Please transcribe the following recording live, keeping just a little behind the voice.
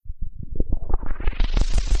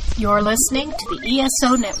You're listening to the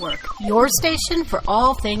ESO Network, your station for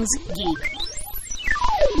all things geek.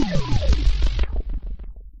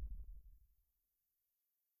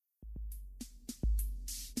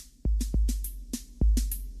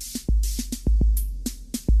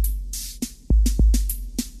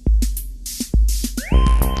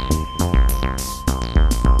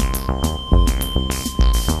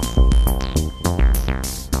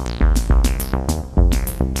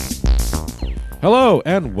 Hello,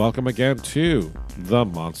 and welcome again to the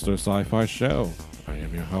Monster Sci-Fi Show. I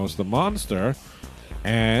am your host, The Monster,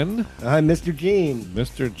 and I'm Mr. Gene.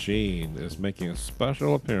 Mr. Gene is making a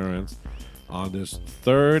special appearance on this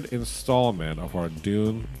third installment of our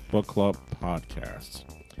Dune Book Club podcast.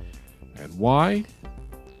 And why?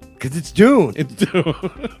 Because it's Dune. It's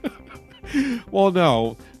Dune. Well,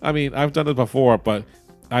 no. I mean, I've done it before, but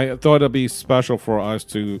I thought it'd be special for us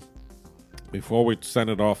to, before we send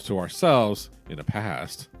it off to ourselves in the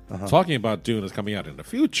past, talking about Dune is coming out in the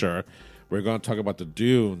future, we're going to talk about the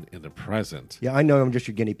Dune in the present. Yeah, I know. I'm just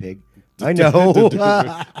your guinea pig. I know.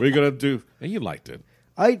 We're going to do, and you liked it.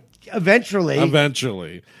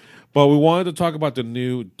 Eventually. But we wanted to talk about the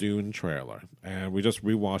new Dune trailer, and we just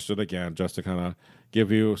rewatched it again just to kind of give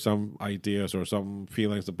you some ideas or some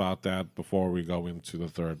feelings about that before we go into the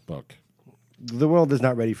third book. The world is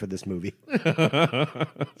not ready for this movie.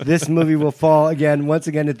 This movie will fall once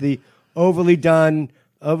again at the overly done,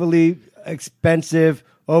 overly expensive,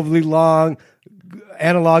 overly long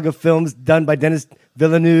analog of films done by Denis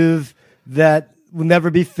Villeneuve that will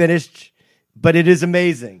never be finished, but it is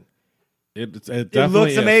amazing. It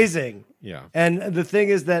looks amazing. Yeah. And the thing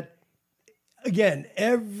is that, again,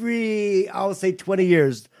 I'll say 20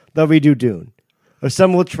 years, they'll redo Dune. Or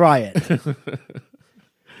some will try it.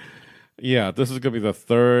 Yeah, this is going to be the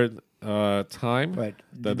third time. Right.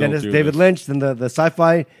 That David Lynch, then the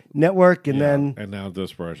Sci-Fi Network, and now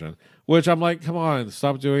this version. Which I'm like, come on,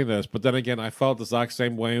 stop doing this. But then again, I felt the exact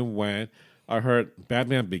same way when I heard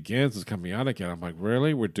Batman Begins is coming out again. I'm like,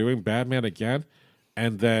 really? We're doing Batman again?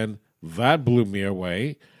 And then that blew me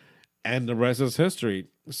away. And the rest is history.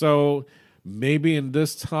 So maybe in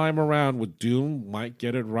this time around with Dune might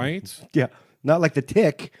get it right. Yeah. Not like the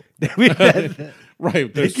Tick.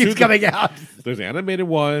 Right. It keeps coming out. There's the animated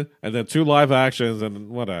one, and then 2 live actions, and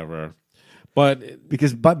whatever. But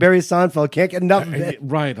because Barry Sonnenfeld can't get enough of it.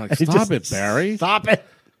 Right. Like, stop it, Barry. Stop it.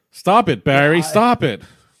 Stop it, Barry. Stop it.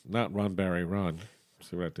 Not run, Barry, run.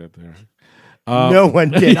 See what I did there? No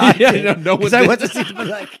one did. I did. No one did. I went to see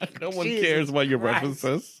no one cares about your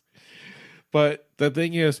references. But the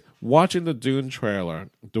thing is, watching the Dune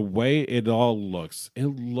trailer, the way it all looks, it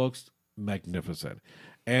looks magnificent.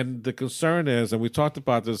 And the concern is, and we talked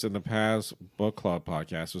about this in the past book club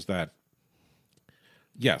podcast, is that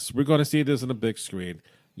yes, we're going to see this in a big screen.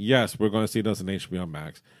 Yes, we're going to see this in HBO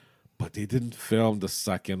Max. But they didn't film the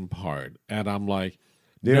second part. And I'm like,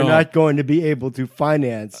 they're not going to be able to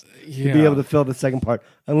finance to be able to fill the second part.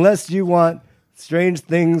 Unless you want strange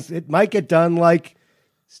things. It might get done like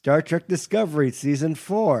Star Trek Discovery Season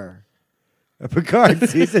 4. Or Picard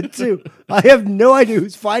Season 2. I have no idea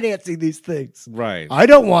who's financing these things. Right. I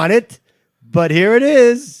don't want it, but here it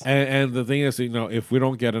is. And the thing is, if we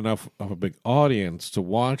don't get enough of a big audience to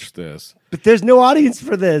watch this. But there's no audience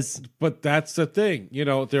for this. But that's the thing.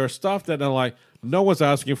 There are stuff that are like, no one's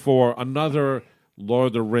asking for another Lord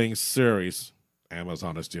of the Rings series.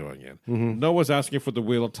 Amazon is doing it. Mm-hmm. No one's asking for the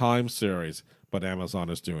Wheel of Time series, but Amazon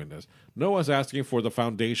is doing this. No one's asking for the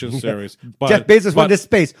Foundation series, but Jeff Bezos went to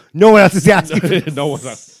space. No one else is asking for this. No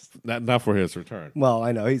one's not for his return. Well,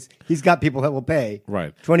 I know he's got people that will pay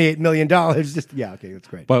right $28 million. Okay, that's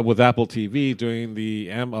great. But with Apple TV doing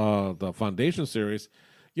the Foundation series,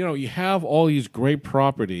 you have all these great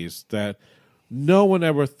properties that no one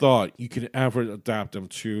ever thought you could ever adapt them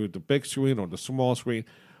to the big screen or the small screen.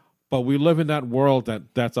 But we live in that world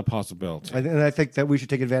that's a possibility. And I think that we should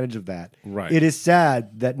take advantage of that. Right. It is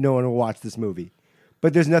sad that no one will watch this movie.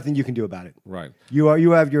 But there's nothing you can do about it. Right.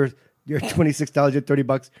 You have your $26, your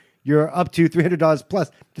 $30. You're up to $300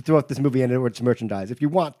 plus to throw up this movie and its merchandise if you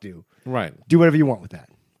want to. Right. Do whatever you want with that.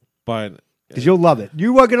 But because you'll love it.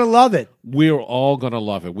 You are going to love it. We're all going to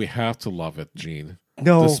love it. We have to love it, Gene.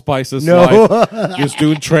 No. The spices life. This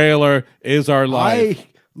Dune trailer is our life.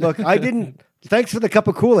 I didn't... Thanks for the cup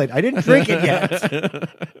of Kool-Aid. I didn't drink it yet.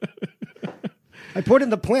 I poured it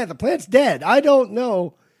in the plant. The plant's dead. I don't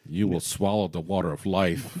know. You will swallow the water of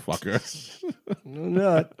life, fucker.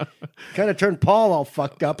 No, kind of turned Paul all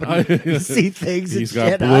fucked up and see things. He's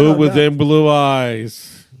got blue within blue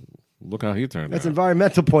eyes. Look how he turned out. That's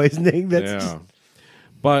environmental poisoning. Yeah.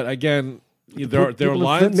 But again, there are People in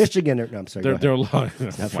lines. Flint, Michigan. No, I'm sorry. There are lines.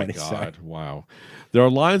 It's Oh not my funny. God! Sorry. Wow. There are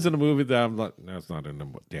lines in the movie that I'm like, that's not in the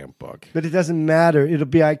damn book. But it doesn't matter. It'll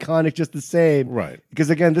be iconic just the same. Right. Because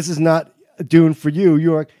again, this is not Dune for you.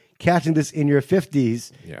 You are catching this in your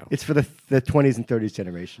 50s. Yeah. It's for the 20s and 30s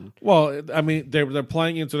generation. Well, I mean, they're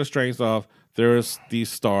playing into the strengths of there's these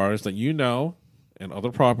stars that you know and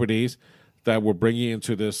other properties that we're bringing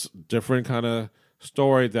into this different kind of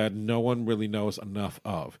story that no one really knows enough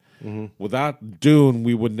of. Without Dune,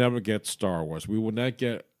 we would never get Star Wars. We would not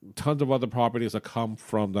get tons of other properties that come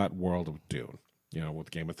from that world of Dune. You know,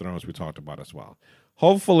 with Game of Thrones, we talked about as well.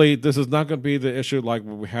 Hopefully, this is not going to be the issue like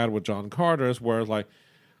what we had with John Carter's, where it's like,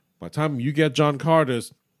 by the time you get John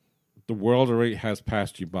Carter's, the world already has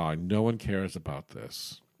passed you by. No one cares about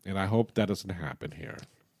this. And I hope that doesn't happen here.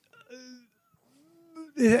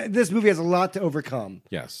 This movie has a lot to overcome.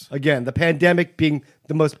 Yes. Again, the pandemic being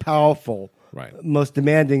the most powerful, Right. most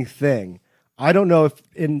demanding thing. I don't know if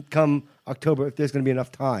come October if there's going to be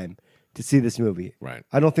enough time to see this movie. Right.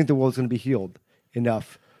 I don't think the world's going to be healed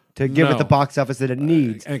enough to give it No. the box office that it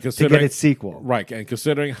needs And to get considering- its sequel. Right. And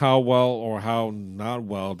considering how well or how not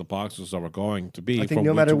well the boxes are going to be, I think from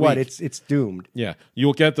no week matter to what, week, it's doomed. yeah,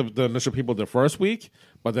 you'll get the initial people the first week,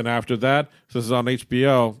 but then after that, since it's on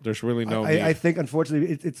HBO, there's really no need. I think,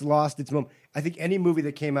 unfortunately, it's lost its moment. I think any movie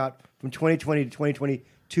that came out from 2020 to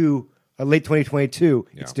 2022, late 2022,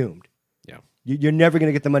 it's doomed. Yeah. You're never going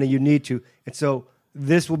to get the money you need to. And so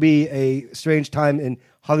this will be a strange time in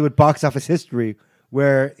Hollywood box office history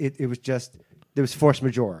where it was just, there was force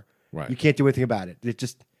majeure. Right. You can't do anything about it.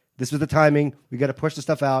 This was the timing. We got to push the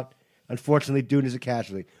stuff out. Unfortunately, Dune is a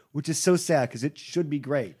casualty, which is so sad because it should be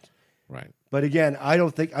great. Right. But again, I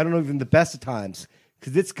don't know even the best of times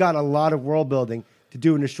because it's got a lot of world building to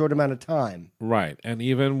do in a short amount of time. Right. And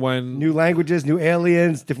even when New languages, new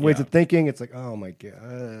aliens, different ways Yeah. of thinking. It's like, oh my God.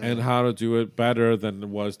 and how to do it better than it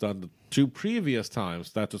was done the two previous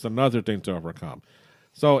times. That's just another thing to overcome.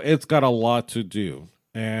 So it's got a lot to do.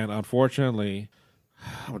 And unfortunately,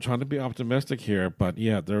 I'm trying to be optimistic here, but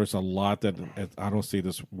yeah, there's a lot that I don't see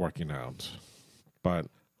this working out. But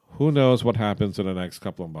who knows what happens in the next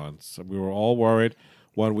couple of months. We were all worried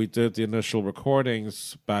when we did the initial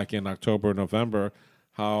recordings back in October, November,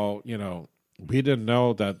 how, we didn't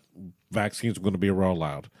know that vaccines were going to be rolled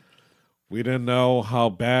out. We didn't know how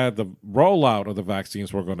bad the rollout of the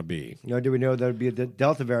vaccines were going to be. Do we know there would be a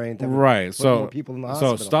Delta variant that would Right. put So more people in the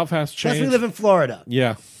hospital? So stuff has Plus, changed. we live in Florida.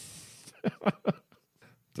 Yeah.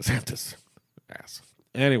 DeSantis. Ass.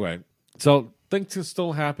 Anyway, so things can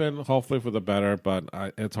still happen, hopefully for the better, but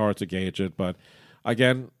it's hard to gauge it. But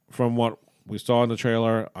again, from what we saw in the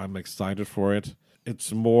trailer, I'm excited for it.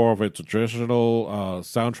 It's more of a traditional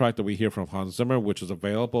soundtrack that we hear from Hans Zimmer, which is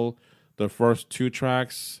available. The first two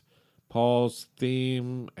tracks, Paul's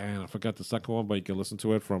theme, and I forgot the second one, but you can listen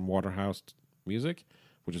to it from Waterhouse Music,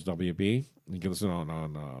 which is WB. You can listen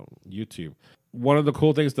on YouTube. One of the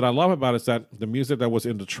cool things that I love about it is that the music that was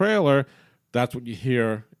in the trailer, that's what you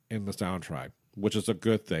hear in the soundtrack, which is a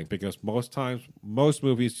good thing because most times, most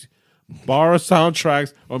movies borrow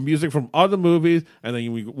soundtracks or music from other movies, and then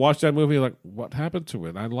you watch that movie, like, what happened to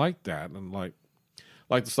it? I like that. And like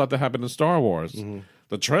the stuff that happened in Star Wars. Mm-hmm.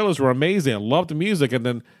 The trailers were amazing. I loved the music, and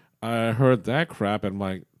then I heard that crap, and I'm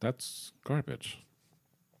like, that's garbage.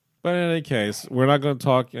 But in any case, we're not going to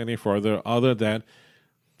talk any further other than,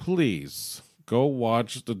 please go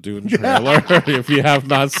watch the Dune trailer if you have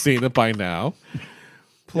not seen it by now.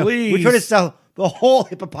 Please. We're trying to sell the whole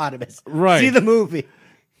hippopotamus. Right. See the movie.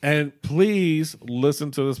 And please listen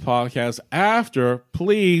to this podcast after.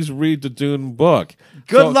 Please read the Dune book.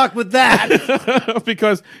 Good luck with that.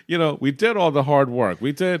 Because, we did all the hard work.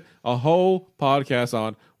 We did a whole podcast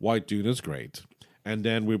on why Dune is great. And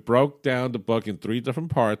then we broke down the book in 3 different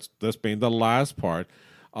parts, this being the last part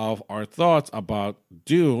of our thoughts about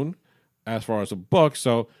Dune as far as a book.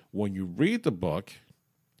 So when you read the book,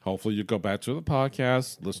 hopefully you go back to the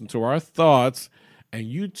podcast, listen to our thoughts, and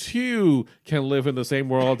you too can live in the same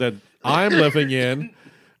world that I'm living in,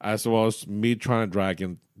 as well as me trying to drag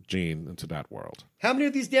in Gene into that world. How many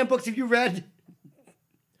of these damn books have you read?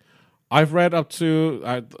 I've read up to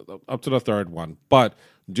the 3rd one, but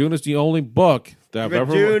Dune is the only book that I've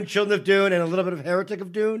ever Dune, Children of Dune, and a little bit of Heretic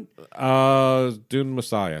of Dune. Dune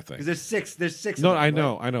Messiah, I think. Because there's 6. There's 6. No, of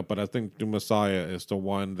them, I know, but I think Dune Messiah is the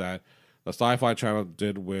one that the Sci-Fi Channel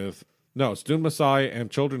did with. No, it's Dune Messiah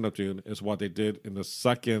and Children of Dune is what they did in the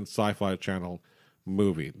second Sci-Fi Channel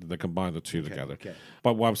movie. They combined the two together. Okay.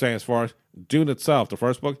 But what I'm saying, as far as Dune itself, the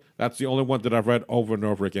first book, that's the only one that I've read over and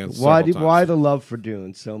over again. Why the love for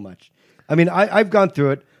Dune so much? I mean, I've gone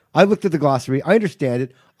through it. I looked at the glossary. I understand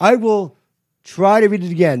it. I will try to read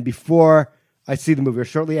it again before I see the movie, or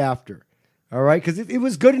shortly after. All right, because it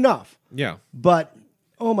was good enough. Yeah, But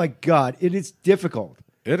oh my God, it is difficult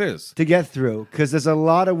it is. to get through because there's a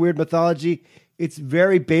lot of weird mythology. It's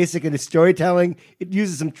very basic in its storytelling. It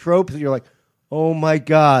uses some tropes, and you're like, oh my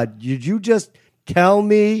God, did you just tell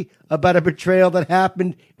me about a betrayal that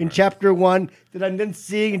happened in chapter 1 that I'm then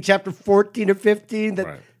seeing in chapter 14 or 15?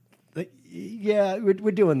 That, yeah,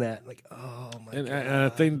 we're doing that. Like, oh my God. And I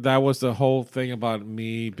think that was the whole thing about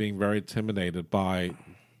me being very intimidated by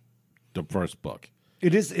the first book.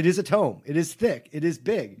 It is a tome. It is thick. It is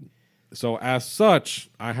big. So as such,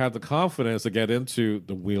 I had the confidence to get into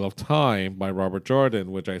The Wheel of Time by Robert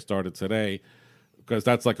Jordan, which I started today, because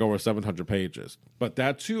that's like over 700 pages. But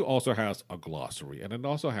that too also has a glossary, and it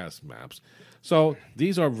also has maps. So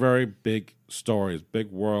these are very big stories,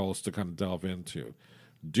 big worlds to kind of delve into.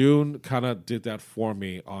 Dune kind of did that for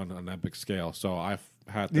me on an epic scale. So I've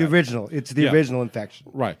had The original. It's the original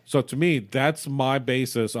Infection. Right. So to me, that's my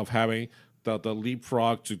basis of having the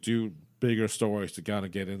leapfrog to do bigger stories to kind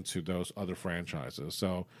of get into those other franchises.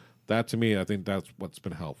 So that to me, I think that's what's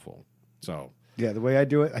been helpful. So yeah, the way I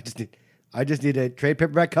do it, I just need a trade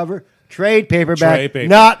paperback cover, trade paperback,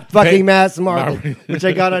 not fucking mass market, which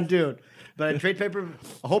I got on Dune. But a trade paper,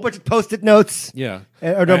 a whole bunch of Post-it notes,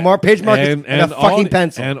 or no, more page markers, and a fucking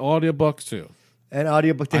pencil, and audiobooks too, and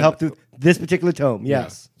audiobook to help through this particular tome.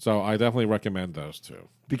 Yes, so I definitely recommend those too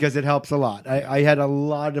because it helps a lot. I had a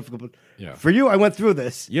lot of difficulty. Yeah, for you, I went through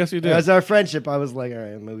this. Yes, you did. As our friendship, I was like, all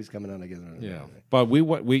right, the movie's coming on again. Yeah, but we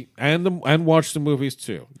watched the movies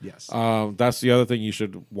too. Yes, that's the other thing you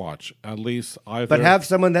should watch at least. But have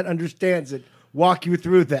someone that understands it walk you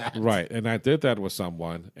through that. Right, and I did that with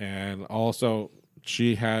someone, and also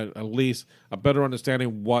she had at least a better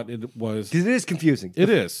understanding what it was. Because it is confusing. It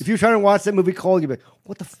is. If you're trying to watch that movie cold, you'd be like,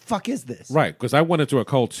 what the fuck is this? Right, because I went into a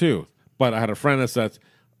cold too, but I had a friend that said,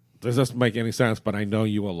 this doesn't make any sense, but I know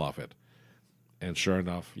you will love it. And sure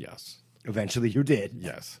enough, yes. Eventually you did.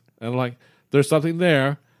 Yes. And like, there's something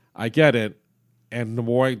there. I get it. And the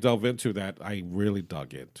more I delve into that, I really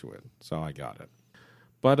dug into it. So I got it.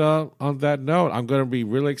 But on that note, I'm going to be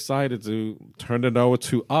really excited to turn it over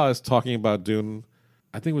to us talking about Dune.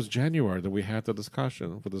 I think it was January that we had the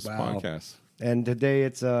discussion for this podcast. And today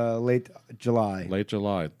it's late July. Late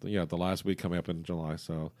July. Yeah, the last week coming up in July.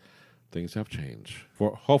 So things have changed,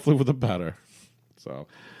 hopefully for the better. So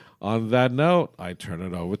on that note, I turn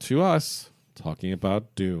it over to us talking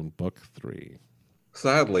about Dune Book 3.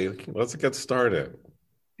 Sadly, let's get started.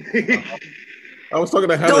 I was talking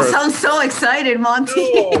to Heather. Don't sound so excited,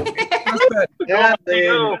 Monty.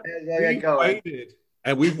 Waited.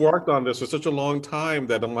 And we've worked on this for such a long time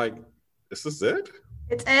that I'm like, is this it?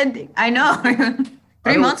 It's ending. I know.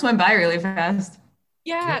 3 months went by really fast.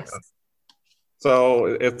 Yes. Yeah.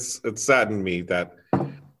 So it's saddened me that,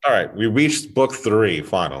 all right, we reached book 3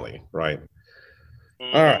 finally, right?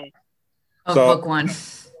 All right. Oh, so, book 1.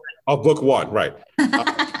 Oh, book 1, right.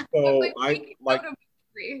 So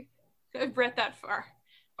I've read that far.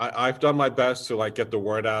 I've done my best to like get the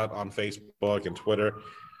word out on Facebook and Twitter.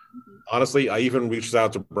 Honestly, I even reached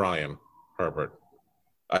out to Brian Herbert.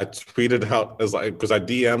 I tweeted out because I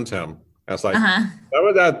DM'd him. I was like,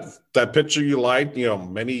 remember that picture you liked,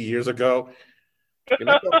 many years ago?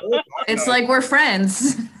 It's like we're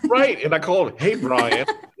friends. Right. And I called him, hey, Brian.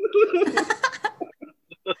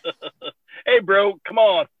 Hey, bro, come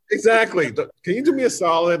on. Exactly. Can you do me a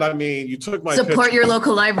solid? I mean, you took my support your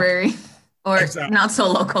local library or not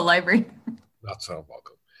so local library. Not so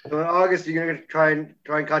local. So in August, you're going to try and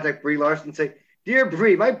contact Brie Larson and say, dear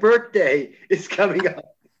Brie, my birthday is coming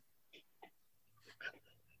up.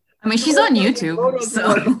 I mean, she's on YouTube,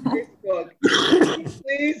 so.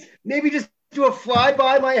 Please, maybe just do a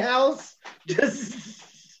flyby my house.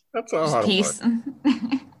 That's not how it works.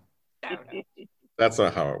 That's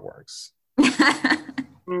not how it works.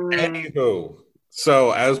 Anywho,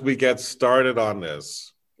 so as we get started on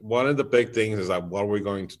this, one of the big things is what are we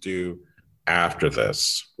going to do after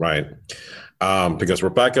this, right? Because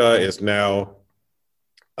Rebecca is now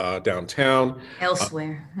downtown.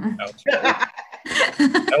 Elsewhere.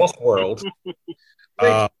 Elseworld.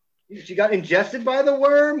 She got ingested by the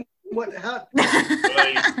worm? What? How?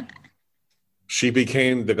 She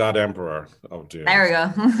became the God Emperor of Dune. There we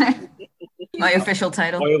go. My official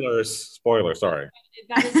title. Spoilers, sorry.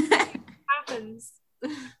 That is what happens.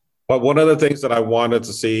 But one of the things that I wanted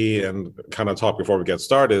to see and kind of talk before we get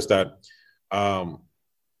started is that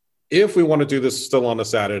if we want to do this still on a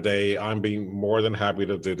Saturday, I'm being more than happy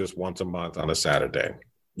to do this once a month on a Saturday.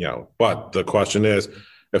 But the question is,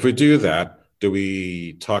 if we do that, do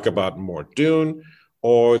we talk about more Dune,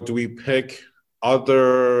 or do we pick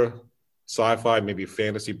other sci-fi, maybe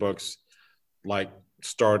fantasy books like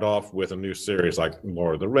start off with a new series like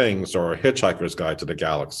Lord of the Rings or Hitchhiker's Guide to the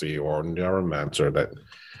Galaxy or Neuromancer that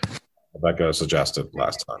Rebecca suggested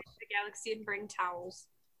last time. The galaxy and bring towels.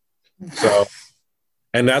 So,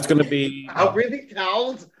 and that's going to be I'll bring the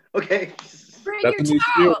towels. Okay. Bring that's a your new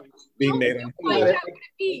towel. series being made on Like, Hulu. how could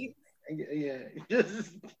it be? Yeah.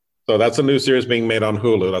 So that's a new series being made on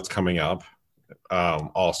Hulu that's coming up.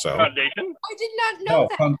 Also, Foundation? I did not know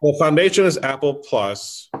that. Well, Foundation is Apple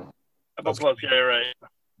Plus. Apple Plus, yeah, you're right.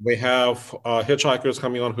 We have Hitchhikers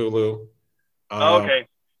coming on Hulu. Okay.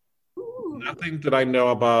 Ooh. Nothing that I know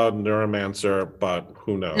about Neuromancer, but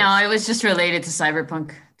who knows? No, it was just related to Cyberpunk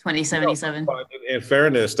 2077. But in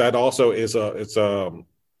fairness, that also is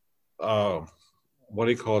what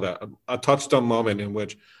do you call that? A touchstone moment in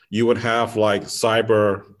which you would have like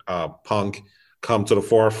cyber punk come to the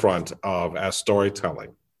forefront of as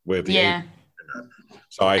storytelling with the Yeah.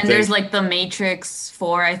 So I And think there's like the Matrix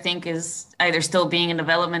 4, I think, is either still being in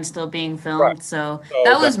development, still being filmed. Right. So So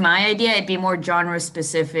that was my idea. It'd be more genre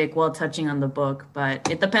specific while touching on the book, but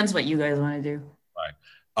it depends what you guys want to do.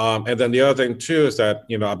 and then the other thing too is that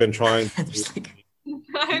I've been trying to Just like,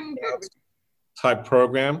 I'm type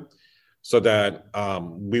program so that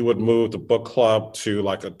we would move the book club to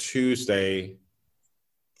like a Tuesday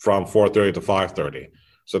from 4:30 to 5:30,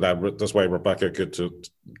 so that this way Rebecca could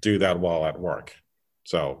do that while at work.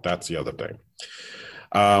 So that's the other thing.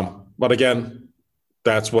 But again,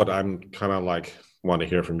 that's what I'm kind of like want to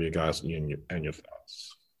hear from you guys and your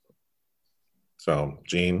thoughts. So,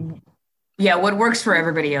 Gene? yeah, what works for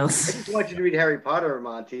everybody I else? just want you to read Harry Potter,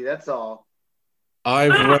 Monty. That's all. I've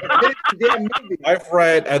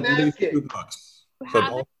read at I'm least asking. 2 books, so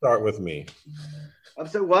don't start with me. I'm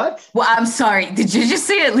so what? Well, I'm sorry. Did you just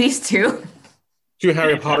say at least 2? 2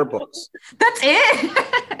 Harry Potter books. That's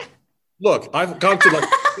it? Look, I've gone to like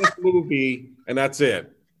this movie, and that's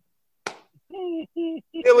it.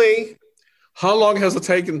 Really? How long has it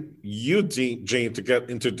taken you, Gene, to get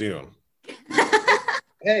into Dune?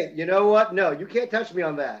 Hey, you know what? No, you can't touch me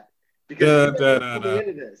on that. Because you pull me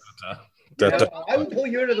into this. I will pull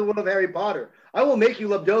you into the world of Harry Potter. I will make you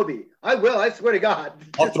love Dobby. I will. I swear to God.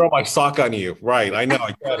 I'll throw my sock on you. Right, I know.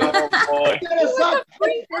 I get it. Oh, boy. Get a sock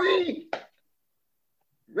free.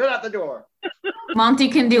 Right out the door. Monty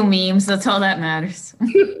can do memes. That's all that matters.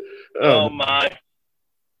 Oh, my.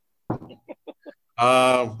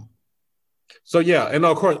 So yeah, and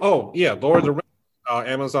of course, Lord of the Rings.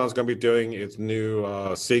 Amazon's going to be doing its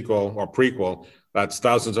new sequel or prequel that's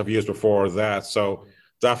thousands of years before that. So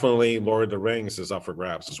definitely, Lord of the Rings is up for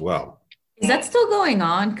grabs as well. Is that still going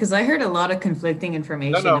on? Because I heard a lot of conflicting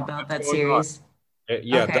information No, about that it's going series.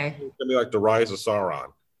 Yeah, Okay. definitely it's going to be like the Rise of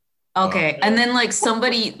Sauron. Okay, and then like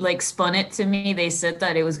somebody like spun it to me. They said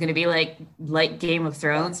that it was going to be like Game of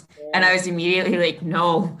Thrones, and I was immediately like,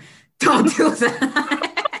 no, don't do that.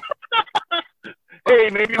 Hey,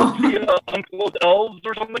 maybe we'll see Uncle Elves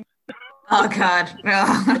or something. Oh God, no.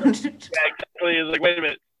 Yeah, exactly. It's like, wait a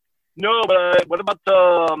minute. No, but what about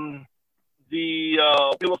the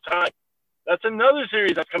Wheel of Time? That's another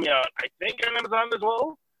series that's coming out. I think on Amazon as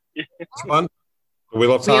well. It's fun. The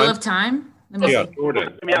Wheel of Time. Wheel of Time. Let me Yeah, see.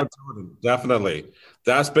 Jordan. Yeah. Jordan, definitely.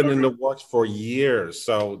 That's been in the works for years.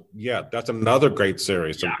 So yeah, that's another great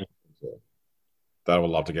series that I would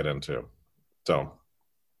love to get into. So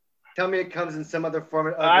Tell me it comes in some other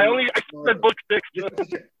format. I read book 6. This is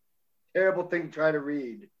such a terrible thing to try to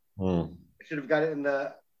read. I should have got it in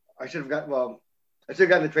the. I should have gotten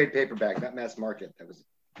the trade paperback, not mass market. That was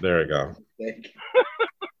there you go. a mistake.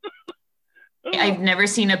 I've never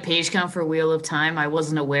seen a page count for Wheel of Time. I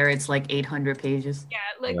wasn't aware it's like 800 pages. Yeah,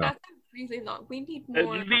 like that's really long. We need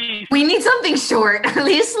more. We need something short, at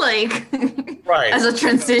least like Right. as a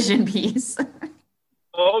transition piece.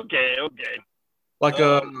 Okay. Like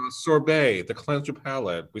a sorbet, the cleanse your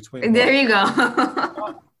palate between. There you go.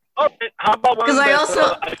 Okay, how about one? Because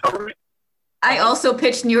I also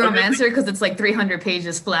pitched Neuromancer because it's like 300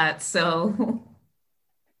 pages flat. So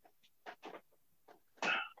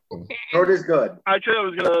Short is good. Actually, I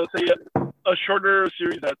was gonna say a shorter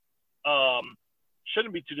series that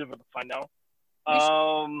shouldn't be too difficult to find now.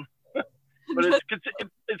 But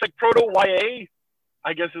it's like proto YA,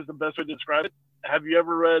 I guess is the best way to describe it. Have you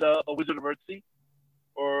ever read A Wizard of Earthsea?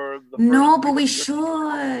 Or no, but we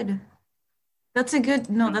should. That's a good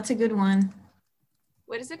one.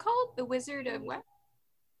 What is it called? The Wizard of what?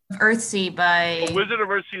 Earthsea by Wizard of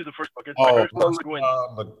Earthsea is the first book. It's by Ursula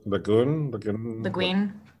Le Guin. Le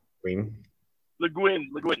Guin.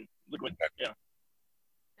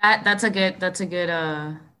 Yeah. That's a good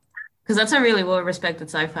because that's a really well respected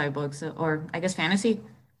sci-fi book, or I guess fantasy.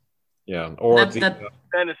 Yeah, or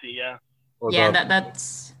fantasy. Yeah. Yeah,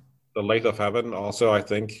 that's. The Lake of Heaven also, I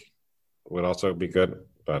think, would also be good.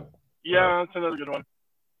 But Yeah, that's another good one.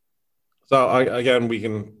 so again, we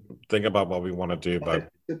can think about what we want to do, but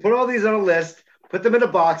So put all these on a list, put them in a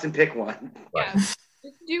box, and pick one. Yeah. Just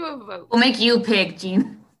do a vote. We'll make you pick,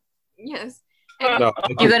 Gene. Yes. And no,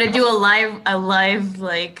 You got to do a live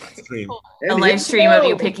stream. a And live stream of you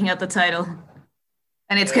here picking out the title,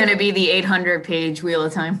 and it's gonna be the 800-page Wheel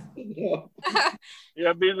of Time. we go.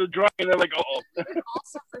 Yeah, be the drawing, and they're like, oh. we would all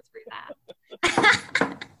suffer through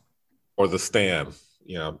that. Or The Stand.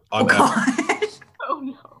 You know, Oh God! Oh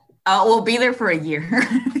no. We'll be there for a year,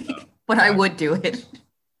 but I would do it.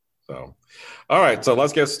 So, all right, so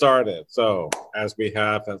let's get started. So, as we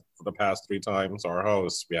have for the past 3 times, our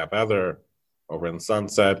hosts, we have Heather over in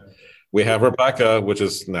Sunset. We have Rebecca, which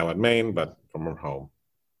is now in Maine, but from her home.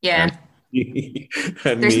 Yeah.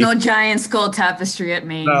 And There's me. no giant skull tapestry at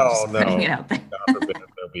Maine. No, Just no. putting it out there. God forbid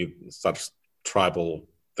there'll be such tribal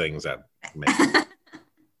things at Maine.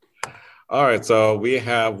 All right, so we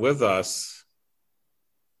have with us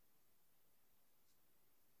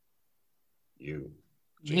you.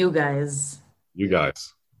 You guys. You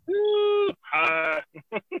guys. Hi.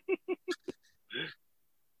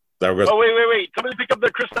 That was, Oh, wait. Somebody pick up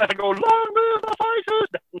their Chris knife and go, long live the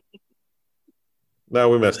fighters. no,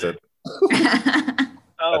 we missed it.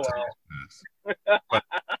 Oh,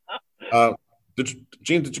 well.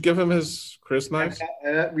 Gene, did you give him his Chris knife?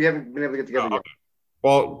 We haven't been able to get together yet.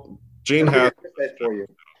 Well, Gene has That for you.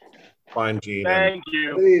 fine Gene. Thank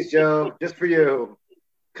you. Please, Joe, just for you.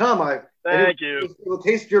 Come, Thank you. It will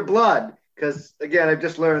taste your blood. Because, again, I've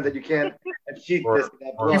just learned that you can't achieve this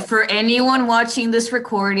without blood. And for anyone watching this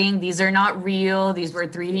recording, these are not real. These were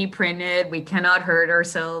 3D printed. We cannot hurt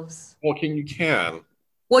ourselves. Well, you can.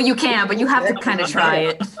 Well, you can, but you have to kind of try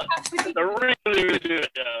it. They're really good.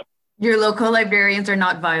 Yeah. Your local librarians are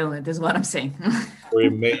not violent, is what I'm saying. We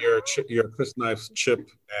made your Chris knife's chip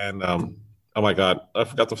and oh my God, I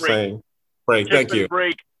forgot the saying. Break. Chip Thank and you.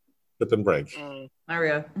 Break. Chip and break. There we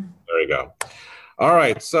go. There you go. All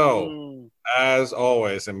right. So as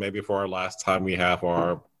always, and maybe for our last time, we have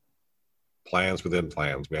our plans within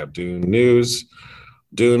plans. We have Dune news,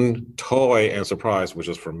 Dune toy and surprise, which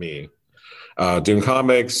is for me. Dune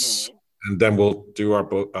comics, and then we'll do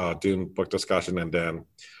our Dune book discussion, and then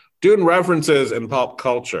Dune references in pop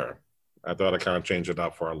culture. I thought I'd kind of change it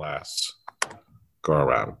up for our last go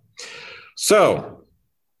around. So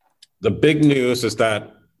the big news is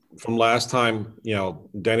that from last time,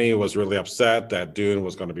 Denny was really upset that Dune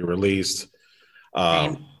was going to be released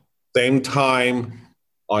same time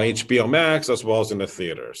on HBO Max as well as in the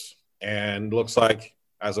theaters. And looks like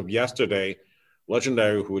as of yesterday,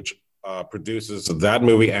 Legendary, which produces that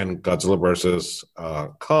movie and Godzilla versus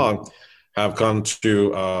Kong, have come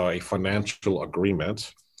to a financial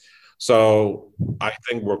agreement. So I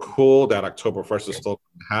think we're cool that October 1st is still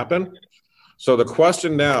going to happen. So the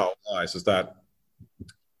question now, guys, is that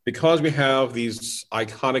because we have these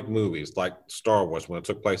iconic movies like Star Wars when it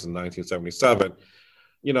took place in 1977,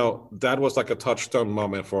 that was like a touchstone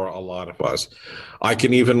moment for a lot of us. I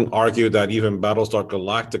can even argue that even Battlestar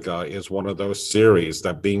Galactica is one of those series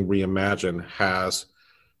that being reimagined has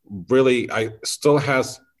really,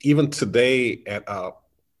 even today,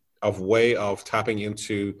 a way of tapping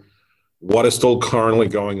into what is still currently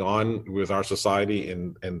going on with our society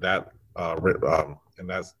in that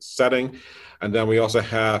setting. And then we also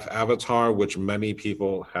have Avatar, which many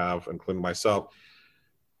people have, including myself,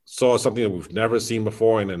 saw something that we've never seen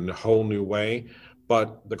before in a whole new way.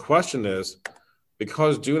 But the question is,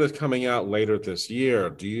 because Dune is coming out later this year,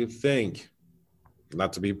 do you think,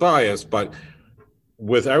 not to be biased, but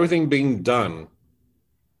with everything being done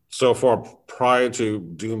so far prior to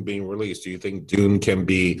Dune being released, do you think Dune can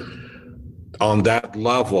be on that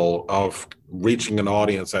level of reaching an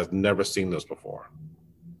audience that's never seen this before?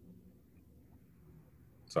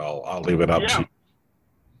 So I'll leave it up to you.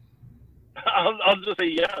 I'll just say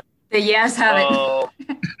yes. The yes have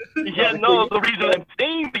it. Yeah, no, the reason I'm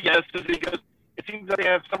saying the yes is because it seems that they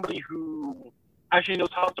have somebody who actually knows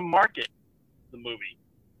how to market the movie.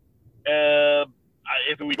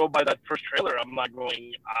 If we go by that first trailer, I'm not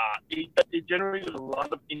going, it generated a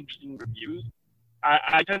lot of interesting reviews.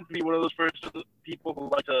 I tend to be one of those first people who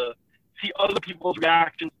like to see other people's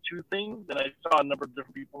reactions to things, and I saw a number of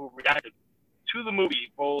different people who reacted to the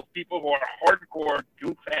movie, both people who are hardcore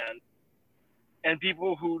Dune fans and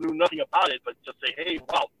people who knew nothing about it, but just say, hey,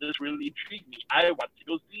 wow, this really intrigued me. I want to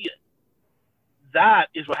go see it. That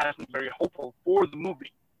is what has me very hopeful for the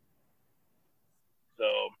movie. So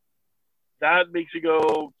that makes you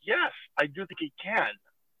go, yes, I do think it can.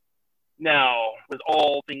 Now, with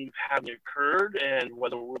all things having occurred and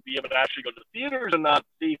whether we'll be able to actually go to theaters or not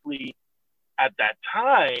safely at that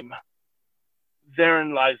time,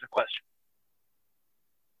 therein lies the question.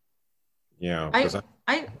 Yeah.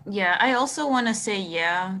 I also want to say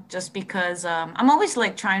just because I'm always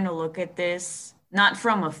like trying to look at this not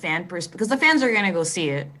from a fan perspective, because the fans are gonna go see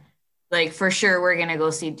it. Like for sure, we're gonna go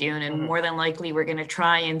see Dune, and more than likely, we're gonna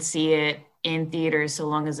try and see it in theaters so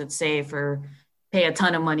long as it's safe, or pay a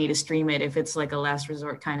ton of money to stream it if it's like a last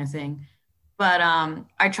resort kind of thing. But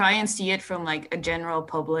I try and see it from like a general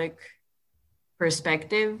public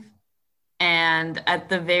perspective, and at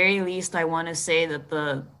the very least, I want to say that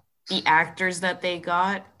the actors that they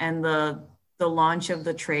got and the launch of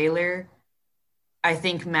the trailer, I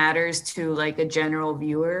think matters to like a general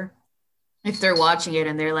viewer. If they're watching it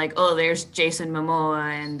and they're like, oh, there's Jason Momoa,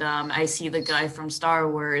 and I see the guy from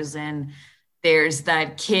Star Wars, and there's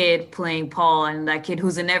that kid playing Paul, and that kid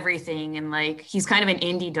who's in everything, and like he's kind of an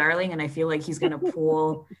indie darling, and I feel like he's gonna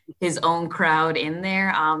pull his own crowd in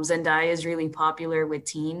there. Zendaya is really popular with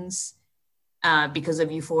teens because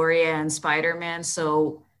of Euphoria and Spider-Man,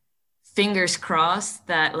 so fingers crossed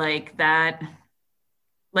that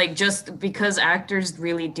just because actors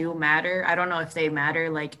really do matter. I don't know if they matter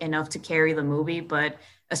like enough to carry the movie, but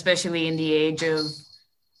especially in the age of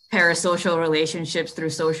parasocial relationships through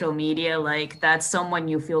social media, like that's someone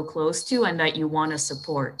you feel close to and that you want to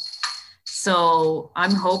support. So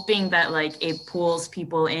I'm hoping that like it pulls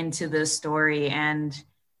people into this story, and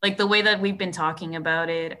like the way that we've been talking about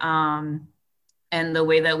it, and the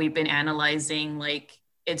way that we've been analyzing, like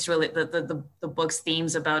it's really the book's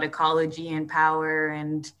themes about ecology and power,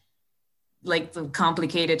 and like the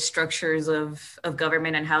complicated structures of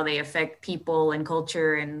government and how they affect people and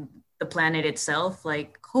culture and the planet itself.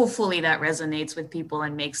 Like hopefully that resonates with people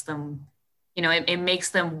and makes them, it makes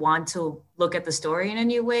them want to look at the story in a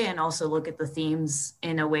new way, and also look at the themes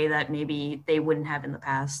in a way that maybe they wouldn't have in the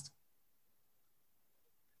past.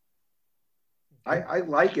 I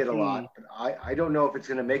like it a lot, but I don't know if it's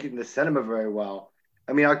going to make it in the cinema very well.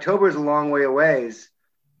 I mean, October is a long way away,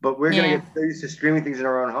 but we're going to get so used to streaming things in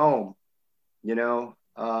our own home.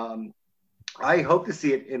 I hope to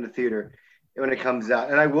see it in the theater when it comes out,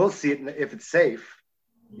 and I will see it if it's safe.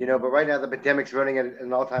 But right now the pandemic's running at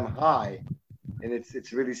an all-time high, and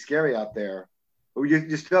it's really scary out there. But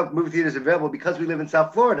you still have movie theaters available because we live in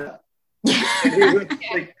South Florida.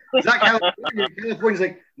 It's not California. California's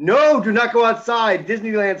like, no, do not go outside.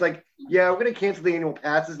 Disneyland's like, yeah, we're going to cancel the annual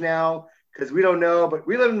passes now because we don't know, but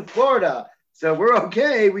we live in Florida, so we're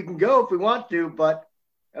okay. We can go if we want to, but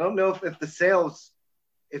I don't know if the sales,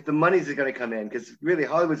 if the money's going to come in, because really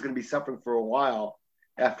Hollywood's going to be suffering for a while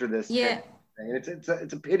after this. Yeah. And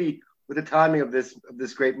it's a pity with the timing of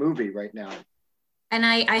this great movie right now. And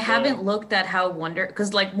I haven't looked at how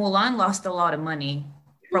because like Mulan lost a lot of money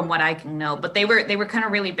from what I can know, but they were kind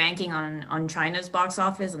of really banking on China's box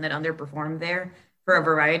office, and it underperformed there for a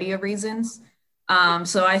variety of reasons.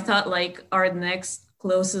 So I thought like our next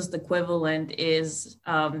closest equivalent is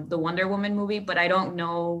the Wonder Woman movie, but I don't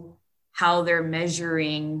know how they're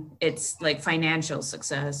measuring its like financial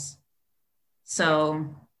success. So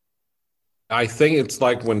I think it's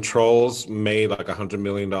like when Trolls made like $100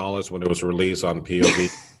 million when it was released on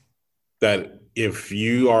POV. That if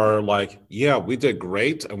you are like, yeah, we did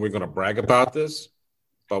great and we're going to brag about this,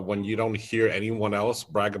 but when you don't hear anyone else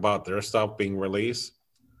brag about their stuff being released,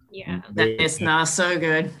 it's not so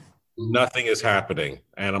good. Nothing is happening.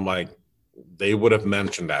 And I'm like, they would have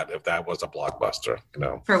mentioned that if that was a blockbuster,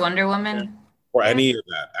 For Wonder Woman? Or any of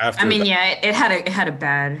that. After it had a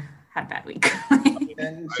bad week.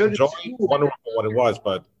 And so I enjoyed Wonder Woman for what it was,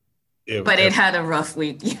 but it had a rough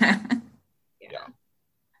week. Yeah.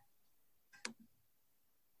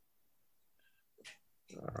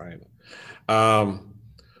 All right. I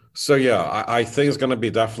think it's going to be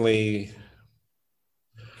definitely.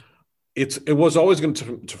 It was always going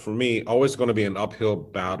to for me always going to be an uphill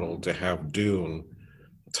battle to have Dune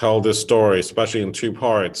tell this story, especially in two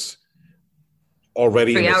parts.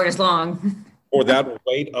 Already 3 hours long. Or that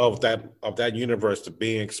weight of that universe to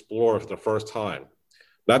being explored for the first time.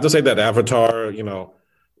 Not to say that Avatar,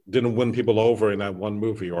 didn't win people over in that one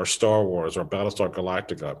movie, or Star Wars or Battlestar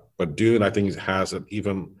Galactica, but Dune, I think, has an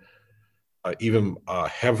even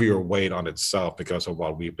heavier weight on itself because of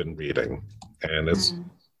what we've been reading, and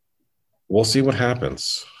we'll see what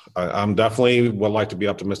happens. I'm definitely would like to be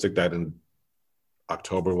optimistic that in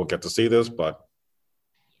October we'll get to see this, but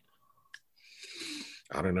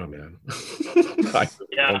I don't know, man.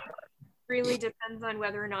 Really depends on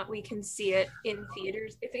whether or not we can see it in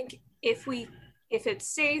theaters. I think if we if it's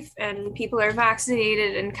safe and people are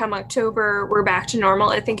vaccinated and come October we're back to normal,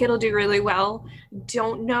 I think it'll do really well.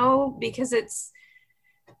 Don't know, because it's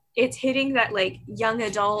hitting that like young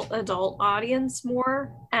adult audience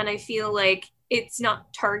more, and I feel like it's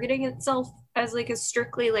not targeting itself as like a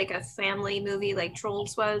strictly like a family movie like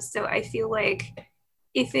Trolls was. So I feel like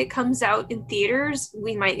if it comes out in theaters,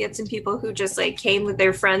 we might get some people who just like came with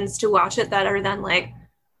their friends to watch it that are then like,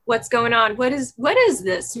 what's going on? What is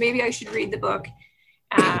this? Maybe I should read the book.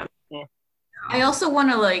 I also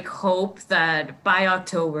want to like hope that by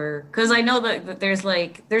October, because I know that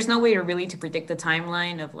there's no way to really to predict the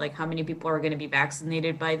timeline of like how many people are going to be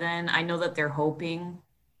vaccinated by then. I know that they're hoping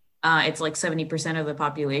it's like 70% of the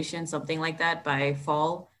population, something like that by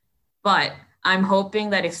fall. But I'm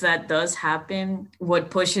hoping that if that does happen,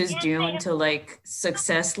 what pushes Dune to like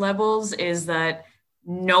success levels is that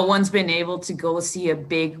no one's been able to go see a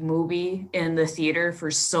big movie in the theater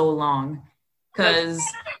for so long. Because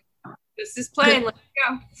this is playing, let's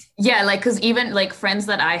go. Yeah, like because even like friends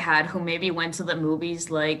that I had who maybe went to the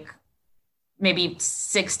movies like maybe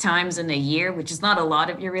 6 times in a year, which is not a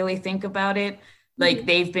lot if you really think about it. Like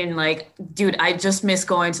they've been like, dude, I just miss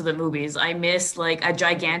going to the movies. I miss like a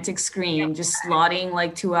gigantic screen, just slotting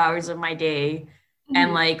like 2 hours of my day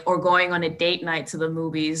and like, or going on a date night to the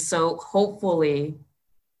movies. So hopefully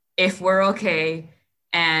if we're okay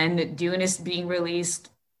and Dune is being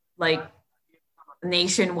released like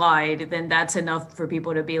nationwide, then that's enough for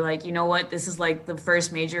people to be like, you know what, this is like the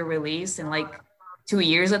first major release in like 2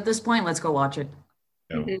 years at this point. Let's go watch it.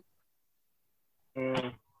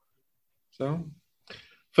 Yeah. So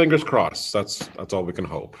fingers crossed. That's all we can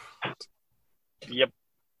hope. Yep.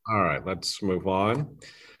 All right, let's move on.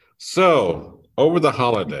 So over the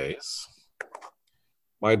holidays,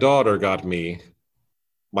 my daughter got me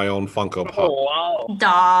my own Funko Pop. Oh wow.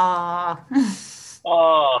 Daw.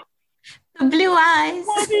 Oh. The blue eyes.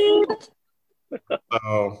 So I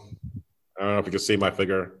don't know if you can see my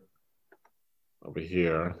figure over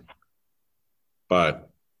here, but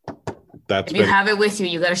that's If you have it with you,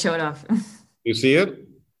 you got to show it off. You see it?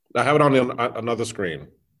 I have it on another screen.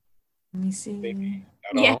 Let me see.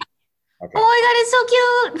 Yeah. Okay. Oh my God, it's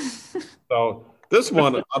so cute. So this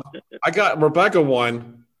one, I got Rebecca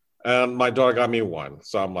one, and my daughter got me one.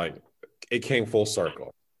 So I'm like, it came full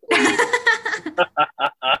circle.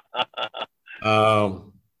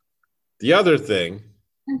 The other thing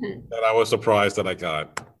that I was surprised that I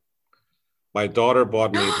got, my daughter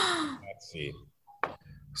bought me Etsy.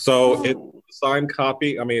 So it's a signed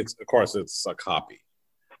copy. I mean, of course it's a copy,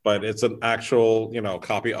 but it's an actual,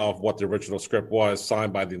 copy of what the original script was,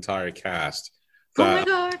 signed by the entire cast. Oh my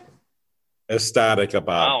God. Ecstatic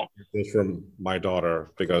about this from my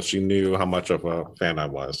daughter because she knew how much of a fan I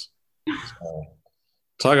was. So,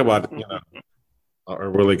 talk about, a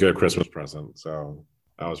really good Christmas present. So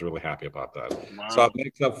I was really happy about that. Wow. So I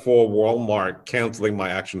made up for Walmart canceling my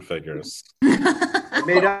action figures. You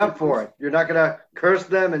made up for it. You're not going to curse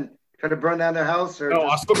them and try to burn down their house? No,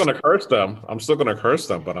 I'm still going to curse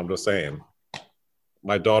them. But I'm just saying.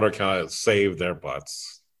 My daughter kind of saved their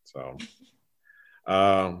butts. So,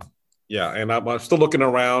 yeah. And I'm still looking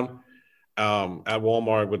around at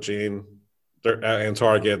Walmart with Gene and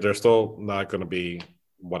Target. They're still not going to be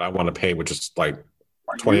what I want to pay, which is like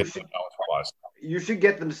 $20 plus. You should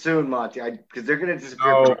get them soon, Monty, because they're going to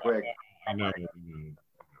disappear pretty quick. I know.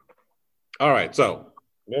 All right, so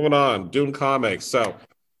moving on, Dune Comics. So,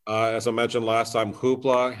 as I mentioned last time,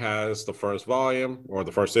 Hoopla has the first volume or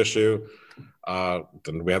the first issue.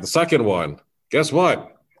 Then we have the second one. Guess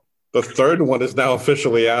what? The third one is now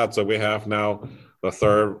officially out. So we have now the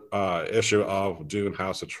third issue of Dune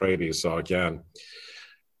House Atreides. So again,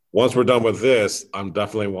 once we're done with this, I'm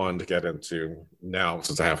definitely wanting to get into now,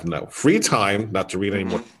 since I have no free time, not to read any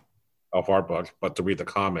more of our book, but to read the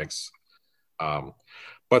comics.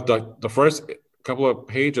 But the first couple of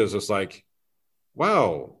pages is like,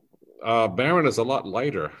 wow, Baron is a lot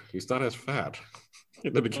lighter. He's not as fat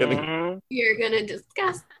in the beginning. You're going to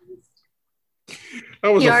discuss this.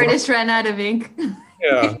 The artist ran out of ink.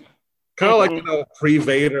 Yeah. Kind of like,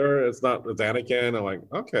 pre-Vader. It's Anakin. I'm like,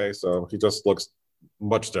 okay, so he just looks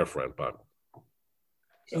much different, but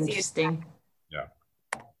interesting. Yeah.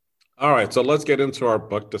 All right, so let's get into our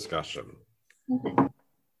book discussion. Am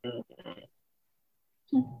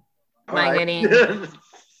I getting? Are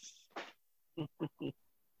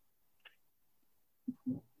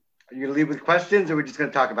you gonna leave with questions, or are we just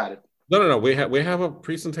gonna talk about it? No. We have a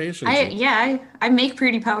presentation. I make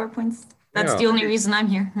pretty PowerPoints. That's the only reason I'm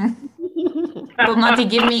here. But Monty,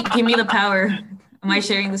 give me the power. Am I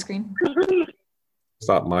sharing the screen?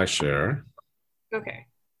 Stop my share. Okay.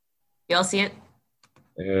 Y'all see it?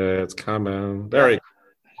 It's coming. There we go.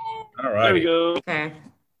 All There right. we go. Okay.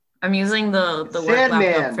 I'm using the work laptop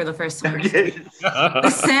Sandman. for the first one. Okay. The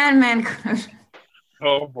Sandman.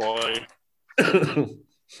 Oh boy.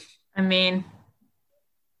 I mean,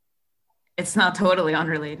 it's not totally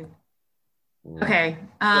unrelated. Okay.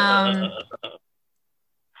 I'm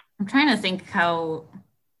trying to think how.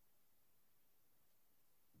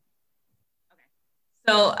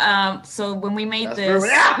 So when we made this,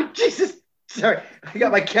 Jesus, sorry, I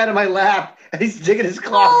got my cat in my lap and he's digging his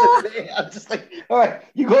claws at me. I'm just like, all right,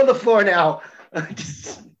 you go on the floor now.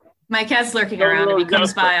 my cat's lurking No, around. no, If he comes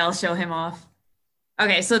yes, by, I'll show him off.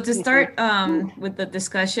 Okay, so to start with the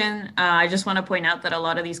discussion, I just want to point out that a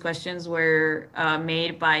lot of these questions were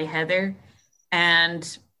made by Heather,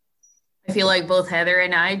 and I feel like both Heather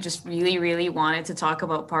and I just really, really wanted to talk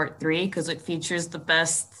about part 3 because it features the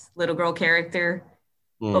best little girl character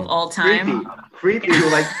of all time. Creepy.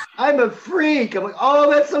 You're like, I'm a freak. I'm like,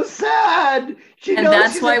 oh, that's so sad. And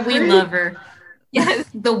that's she's why a we freak. love her. Yes.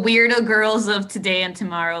 The weirdo girls of today and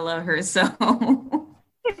tomorrow love her. So,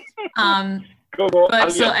 Go.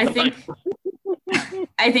 but so I think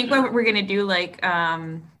what we're gonna do, like,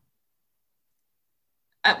 a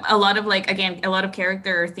lot of a lot of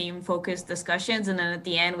character or theme focused discussions, and then at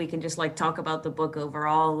the end we can just like talk about the book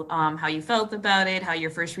overall, how you felt about it, how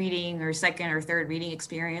your first reading or second or third reading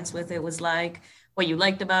experience with it was like, what you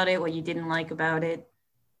liked about it, what you didn't like about it.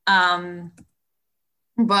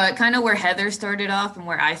 But kind of where Heather started off and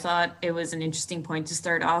where I thought it was an interesting point to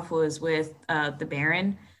start off was with the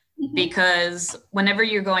Baron, because whenever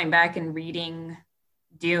you're going back and reading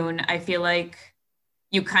Dune, I feel like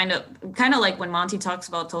you kind of like when Monty talks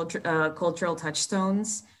about cultural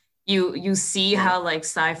touchstones, you see how like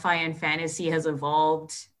sci-fi and fantasy has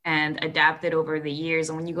evolved and adapted over the years.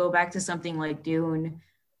 And when you go back to something like Dune,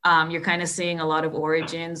 you're kind of seeing a lot of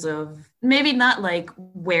origins of maybe not like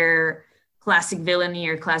where classic villainy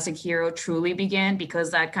or classic hero truly began, because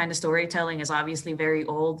that kind of storytelling is obviously very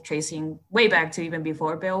old, tracing way back to even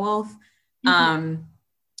before Beowulf.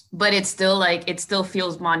 But it's still like, it still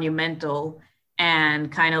feels monumental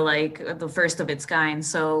and kind of like the first of its kind.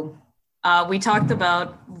 So we talked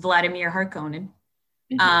about Vladimir Harkonnen,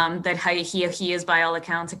 that he is by all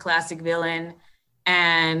accounts a classic villain.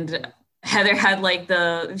 And Heather had like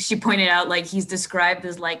she pointed out like he's described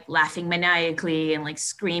as like laughing maniacally and like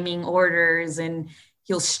screaming orders, and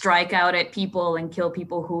he'll strike out at people and kill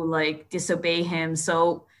people who like disobey him.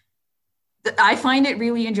 So I find it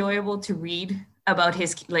really enjoyable to read about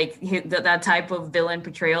his that type of villain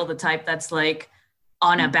portrayal, the type that's like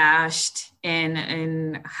unabashed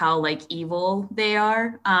in how like evil they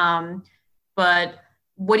are. But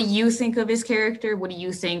what do you think of his character? What do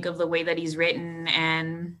you think of the way that he's written?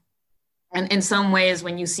 And in some ways,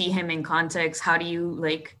 when you see him in context, how do you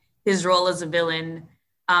like his role as a villain?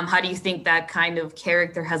 How do you think that kind of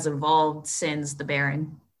character has evolved since the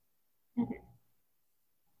Baron?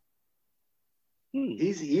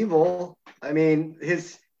 He's evil. I mean,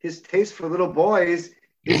 his taste for little boys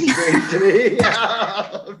is strange to me.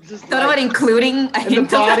 I'm just thought about including and the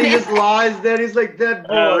body just lies there. He's like, that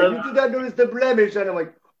boy, you do not notice the blemish. And I'm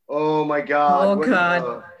like, oh my God. Oh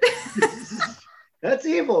God. That's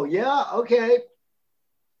evil. Yeah, okay.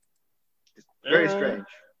 Very strange.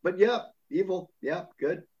 But yeah, evil. Yeah,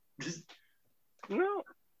 good. No.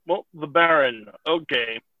 Well, the Baron.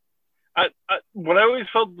 Okay. What I always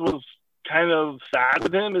felt was kind of sad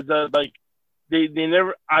with him is that like they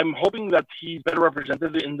never. I'm hoping that he's better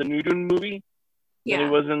represented in the new Dune movie than he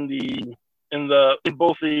was in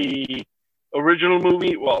both the original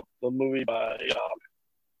movie, well, the movie by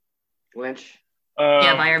Lynch.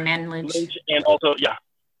 By our man Lynch, and also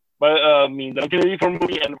but I mean the 1984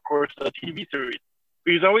 movie and of course the TV series.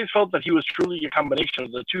 Because I always felt that he was truly a combination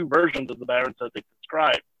of the two versions of the Baron that they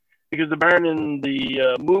described. Because the Baron in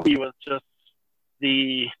the movie was just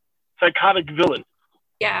the psychotic villain.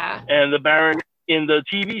 Yeah. And the Baron in the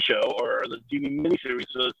TV show or the TV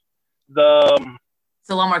miniseries was the... It's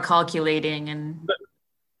a lot more calculating and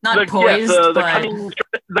not poised, but...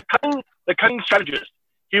 The cunning strategist.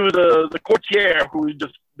 He was the courtier who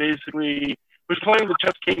just basically was playing the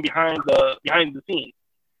chess game behind the scenes.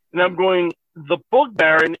 And I'm going, the book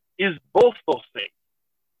Baron is both those things.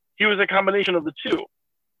 He was a combination of the two.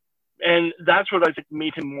 And that's what I think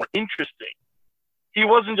made him more interesting. He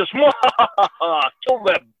wasn't just, kill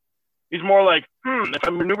them. He's more like, if I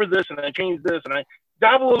maneuver this and I change this and I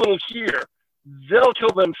dabble a little here, they'll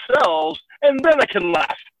kill themselves and then I can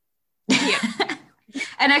laugh. Yeah.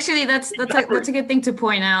 And actually, that's a good thing to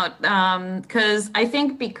point out, because I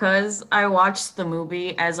think because I watched the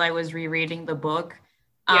movie as I was rereading the book,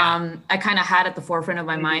 I kind of had at the forefront of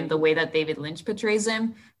my mind the way that David Lynch portrays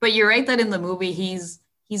him. But you're right that in the movie he's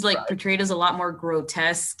like portrayed as a lot more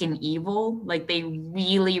grotesque and evil. Like they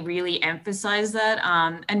really, really emphasize that.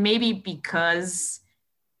 And maybe because,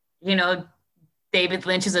 you know, David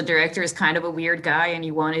Lynch as a director is kind of a weird guy and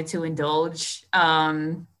he wanted to indulge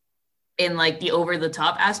in like the over the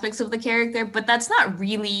top aspects of the character, but that's not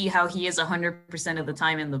really how he is 100% of the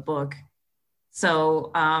time in the book.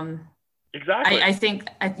 So Exactly. I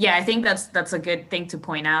think that's a good thing to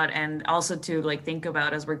point out, and also to like think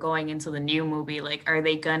about as we're going into the new movie, like are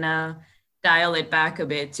they gonna dial it back a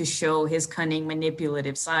bit to show his cunning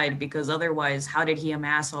manipulative side, because otherwise how did he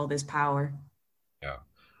amass all this power? Yeah.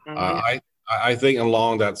 Mhm. I think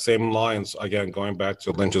along that same lines, again, going back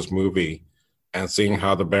to Lynch's movie and seeing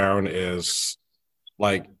how the Baron is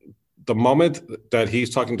like the moment that he's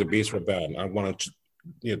talking to Beast for Ben, I want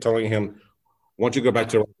to, telling him, once you go back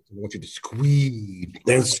to, I want you to squeeze,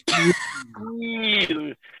 then squeeze.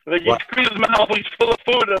 Like he squeezes his mouth, he's full of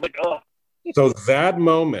food. I'm like, oh. So that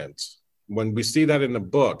moment, when we see that in the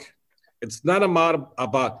book, it's not about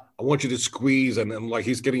I want you to squeeze, and then like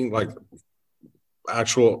he's getting like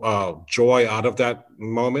actual joy out of that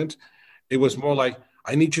moment. It was more like,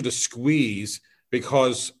 I need you to squeeze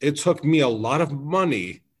because it took me a lot of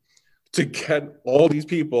money to get all these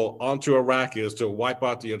people onto Arrakis to wipe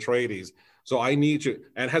out the Atreides. So I need you,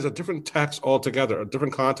 and it has a different text altogether, a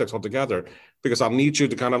different context altogether, because I need you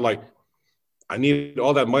to kind of like, I need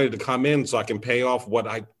all that money to come in so I can pay off what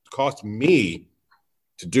it cost me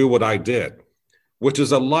to do what I did, which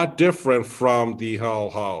is a lot different from the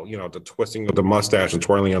how the twisting of the mustache and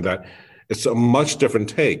twirling of that. It's a much different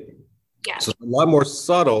take. Yeah. So it's a lot more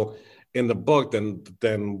subtle in the book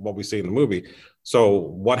than what we see in the movie. So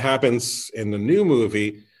what happens in the new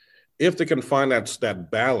movie, if they can find that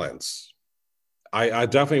balance, I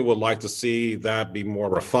definitely would like to see that be more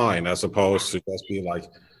refined as opposed to just be like,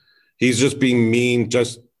 he's just being mean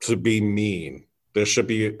just to be mean. There should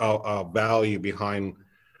be a value behind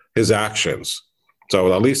his actions.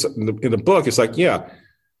 So at least in the book, it's like, yeah,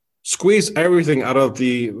 squeeze everything out of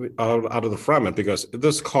the fragment because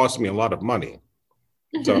this cost me a lot of money.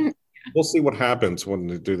 So we'll see what happens when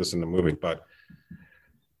they do this in the movie. But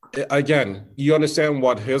again, you understand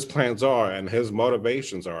what his plans are and his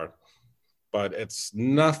motivations are, but it's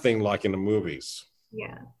nothing like in the movies.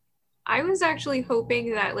 Yeah. I was actually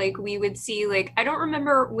hoping that like we would see like, I don't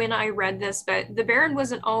remember when I read this, but the Baron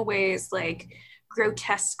wasn't always like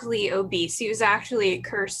grotesquely obese. He was actually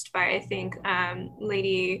cursed by, I think,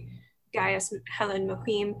 Lady Gaius Helen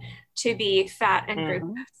Mohim to be fat and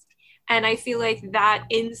grotesque. And I feel like that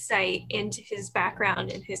insight into his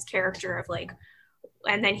background and his character of like,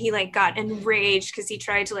 and then he like got enraged because he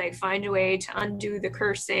tried to like find a way to undo the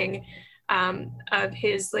cursing of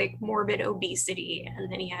his like morbid obesity, and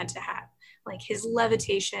then he had to have like his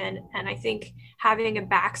levitation. And I think having a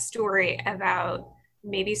backstory about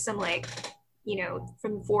maybe some like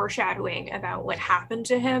from foreshadowing about what happened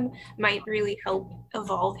to him might really help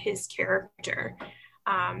evolve his character,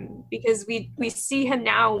 because we see him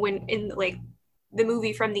now when in like the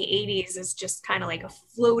movie from the 80s is just kind of like a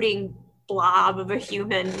floating blob of a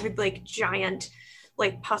human with like giant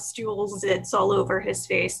like pustules zits all over his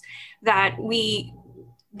face, that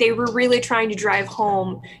they were really trying to drive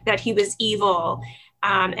home that he was evil,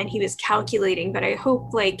 and he was calculating. But I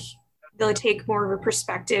hope like they'll take more of a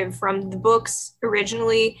perspective from the books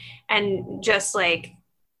originally and just like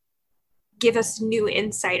give us new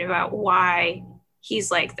insight about why he's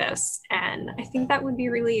like this. And I think that would be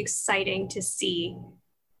really exciting to see.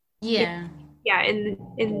 Yeah. In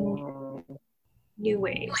new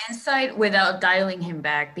ways. Insight without dialing him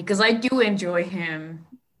back, because I do enjoy him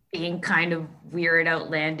being kind of weird,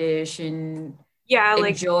 outlandish, and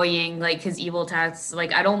enjoying like his evil tactics.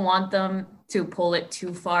 Like I don't want them to pull it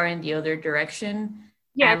too far in the other direction,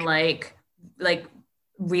 and like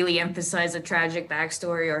really emphasize a tragic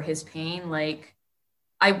backstory or his pain. Like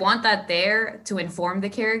I want that there to inform the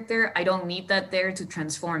character. I don't need that there to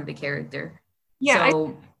transform the character.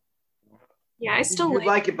 I still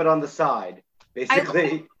like it, but on the side,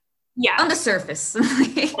 basically. On the surface.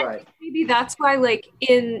 Right. Maybe that's why, like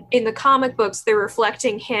in the comic books, they're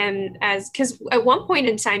reflecting him as, because at one point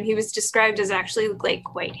in time he was described as actually like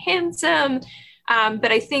quite handsome,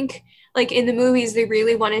 but I think like in the movies they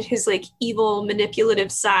really wanted his like evil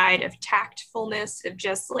manipulative side of tactfulness, of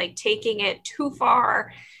just like taking it too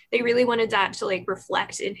far. They really wanted that to like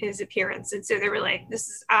reflect in his appearance, and so they were like, this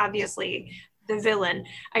is obviously the villain.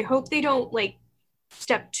 I hope they don't like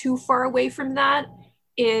step too far away from that,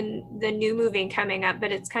 in the new movie coming up,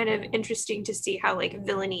 but it's kind of interesting to see how like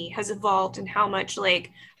villainy has evolved and how much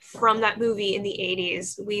like from that movie in the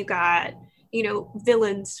 80s we got, you know,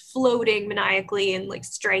 villains floating maniacally and like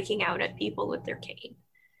striking out at people with their cane.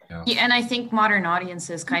 Yeah, and I think modern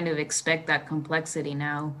audiences kind of expect that complexity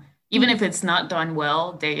now. Even if it's not done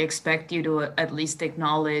well, they expect you to at least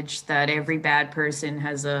acknowledge that every bad person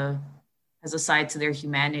has a side to their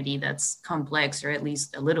humanity that's complex or at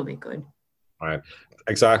least a little bit good. Right.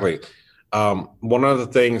 Exactly. One of the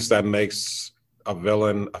things that makes a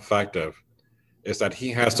villain effective is that he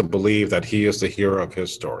has to believe that he is the hero of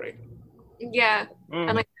his story. Yeah.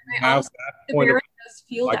 And like I Have also that the point of Baron does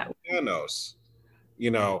feel like that way. Thanos. You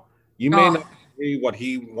know, you may not agree what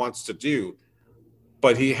he wants to do,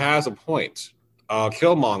 but he has a point.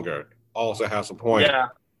 Killmonger also has a point. Yeah.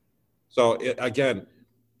 So again,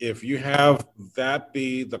 if you have that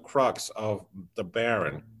be the crux of the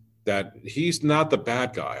Baron, that he's not the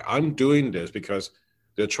bad guy. I'm doing this because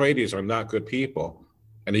the Atreides are not good people,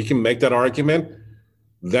 and he can make that argument,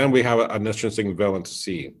 then we have an interesting villain to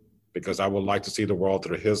see. Because I would like to see the world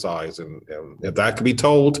through his eyes, and if that could be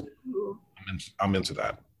told, I'm into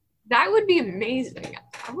that. That would be amazing.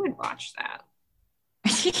 I would watch that.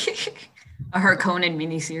 A Harkonnen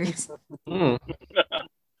miniseries. Mm.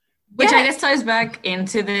 Which I guess ties back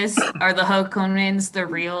into this. Are the Harkonnens the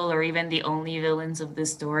real or even the only villains of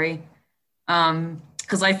this story?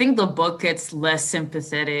 Because I think the book gets less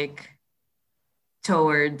sympathetic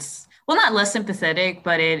towards, well, not less sympathetic,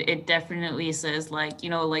 but it definitely says like, you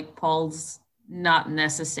know, like Paul's not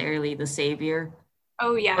necessarily the savior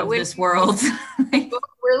of this world.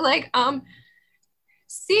 We're like,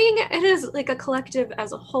 seeing it as like a collective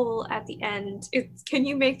as a whole at the end, can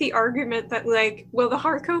you make the argument that like, well, the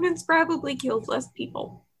Harkonnens probably killed less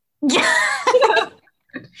people? Yeah.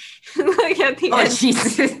 Like at the end.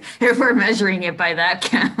 Jesus. If we're measuring it by that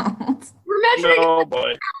count. We're measuring No,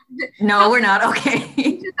 boy. No, we're not. Okay.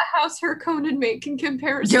 Did the house Harkonnen make in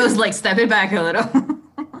comparison? Joe's like, step it back a little.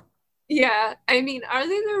 Yeah. I mean, are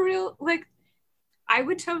they the real, like, I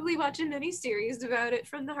would totally watch a miniseries about it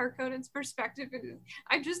from the Harkonnens' perspective.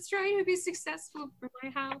 I'm just trying to be successful for my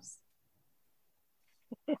house.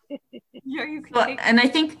 Yeah, you can. Well, and I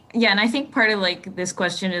think part of like this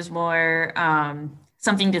question is more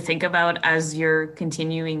something to think about as you're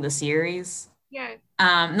continuing the series. Yeah.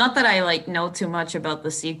 Not that I like know too much about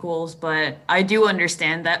the sequels, but I do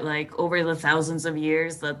understand that like over the thousands of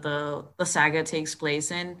years that the saga takes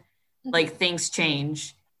place in, like things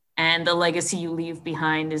change. And the legacy you leave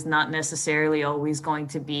behind is not necessarily always going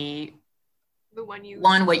to be the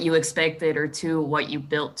one, what you expected, or two, what you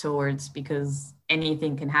built towards, because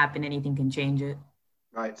anything can happen, anything can change it.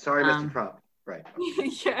 Right. Sorry, Mr. Trump. Right.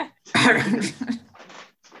 Yeah.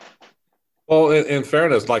 Well, in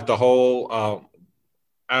fairness, like the whole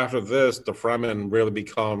after this, the Fremen really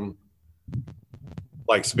become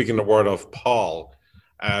like speaking the word of Paul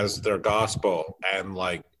as their gospel, and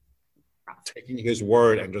like taking his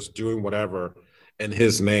word and just doing whatever in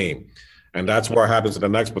his name. And that's what happens in the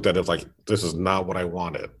next book, that it's like, this is not what I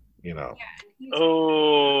wanted, you know.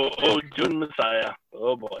 Yeah, Dune Messiah.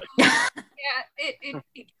 Oh boy. Yeah,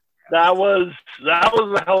 That was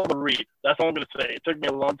a hell of a read. That's all I'm gonna say. It took me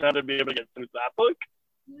a long time to be able to get through that book,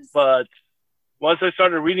 but once I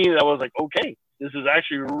started reading it, I was like, okay, this is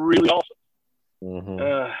actually really awesome.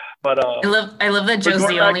 Mm-hmm. But I love that Joe's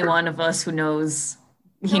the only one of us who knows.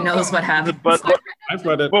 He knows what happened. But I've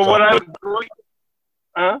read it. But what I was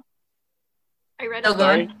I read Oh, it. go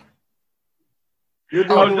ahead. You're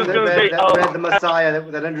the I was only one just that gonna read, say, that read the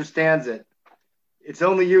Messiah that understands it. It's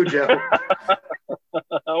only you, Joe.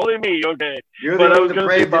 only me, okay. You're But I the was one that gonna say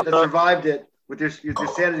braved it, about that the- survived it with your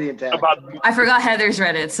sanity intact. I forgot Heather's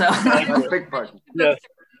read it, so. I beg pardon. Yes.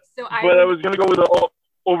 So But I was gonna go with the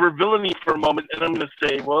over villainy for a moment, and I'm gonna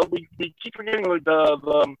say, well, we keep forgetting like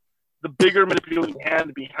the bigger manipulating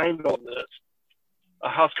hand behind all this,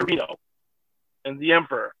 House Carino and the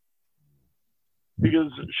Emperor,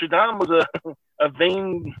 because Shaddam was a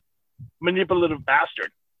vain, manipulative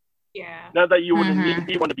bastard. Yeah. Not that you wouldn't need to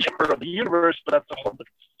be one to be Emperor of the universe, but that's a whole different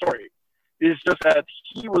story. It's just that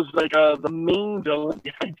he was like the main villain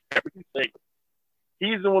behind everything.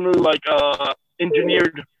 He's the one who like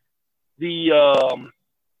engineered the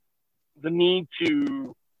need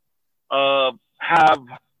to have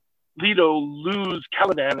Leto lose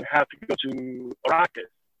Caladan and have to go to Arrakis.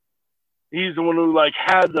 He's the one who like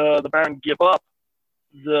had the Baron give up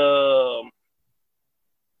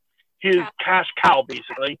his cash cow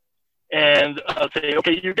basically, and say,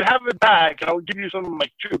 okay, you can have it back, and I'll give you some of my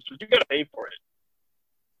troops, but you got to pay for it.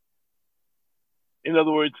 In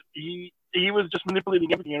other words, he was just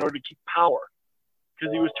manipulating everything in order to keep power,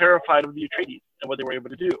 because he was terrified of the Atreides and what they were able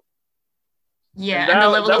to do. Yeah, and the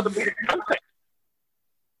level that of was the biggest context.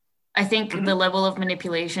 I think the level of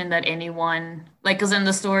manipulation that anyone, like, because in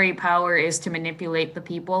the story, power is to manipulate the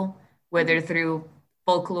people, whether through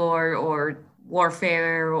folklore or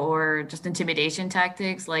warfare or just intimidation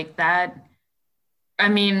tactics like that. I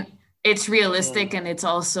mean, it's realistic and it's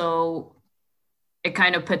also, it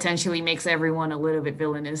kind of potentially makes everyone a little bit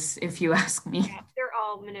villainous, if you ask me. Yeah, they're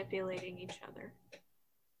all manipulating each other.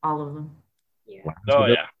 All of them. Yeah. Oh,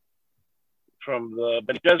 yeah. From the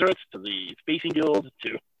Bene Gesserits to the Spacing Guild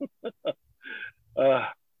to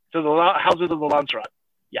the Houses of the Landsrat.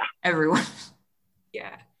 Yeah. Everyone.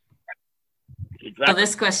 Yeah. Exactly. So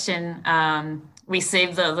this question, we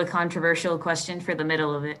saved the controversial question for the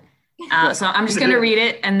middle of it. So I'm just gonna read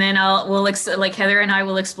it, and then like Heather and I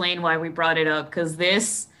will explain why we brought it up, because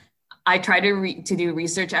this, I tried to do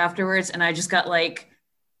research afterwards, and I just got like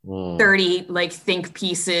 30 like think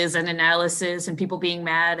pieces and analysis, and people being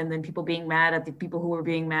mad, and then people being mad at the people who were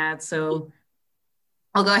being mad. So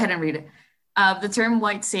I'll go ahead and read it. The term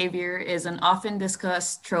white savior is an often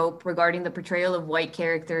discussed trope regarding the portrayal of white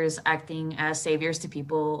characters acting as saviors to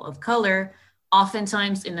people of color,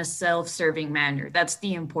 oftentimes in a self-serving manner. That's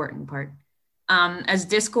the important part. As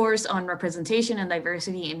discourse on representation and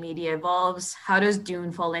diversity in media evolves, how does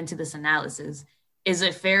Dune fall into this analysis? Is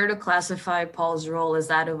it fair to classify Paul's role as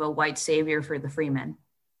that of a white savior for the Freemen?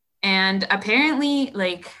 And apparently,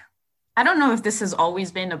 like, I don't know if this has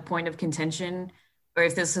always been a point of contention or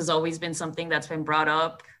if this has always been something that's been brought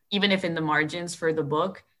up, even if in the margins for the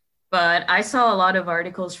book. But I saw a lot of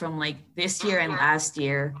articles from like this year and last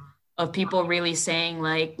year of people really saying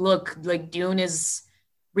like, look, like Dune is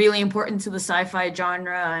really important to the sci-fi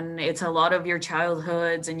genre and it's a lot of your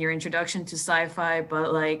childhoods and your introduction to sci-fi,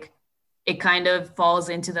 but like it kind of falls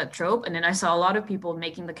into that trope. And then I saw a lot of people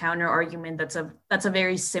making the counter argument that's a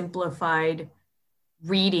very simplified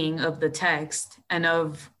reading of the text and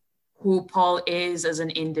of who Paul is as an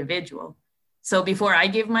individual. So before I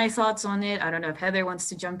give my thoughts on it, I don't know if Heather wants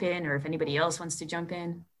to jump in or if anybody else wants to jump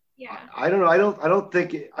in. Yeah. I don't know. I don't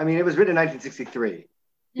think. I mean, it was written in 1963.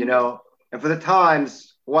 You know, and for the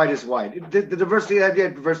times, white is white. The diversity, the idea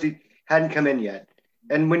of diversity hadn't come in yet.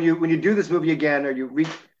 And when you do this movie again, or you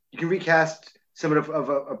can recast someone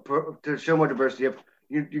to show more diversity.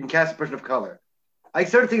 You can cast a person of color. I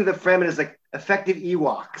started thinking of the Fremen as like effective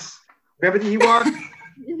Ewoks. Remember the Ewoks?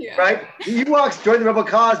 Yeah. Right? The Ewoks joined the rebel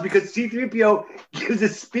cause because C-3PO gives a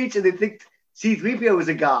speech and they think C-3PO is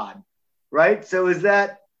a god, right? So is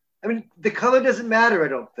that, I mean, the color doesn't matter, I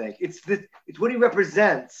don't think. It's what he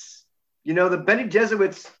represents. You know, the Bene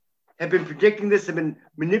Gesserits have been predicting this, have been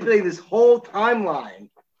manipulating this whole timeline,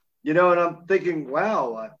 you know, and I'm thinking,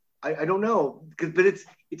 wow, I don't know, but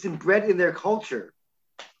it's inbred in their culture.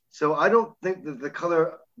 So I don't think that the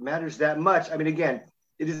color matters that much. I mean, again,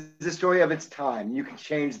 it is the story of its time. You can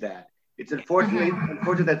change that. It's unfortunate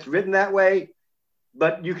that's written that way,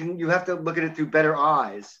 but you have to look at it through better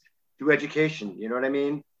eyes, through education. You know what I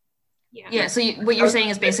mean? Yeah. So what you're saying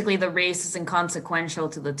is basically the race is inconsequential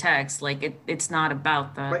to the text. Like it's not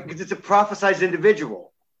about that. Right, because it's a prophesized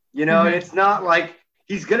individual. You know, and it's not like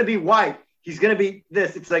he's going to be white. He's going to be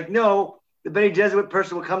this. It's like, no, the Bene Gesserit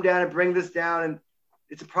person will come down and bring this down, and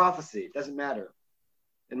it's a prophecy. It doesn't matter,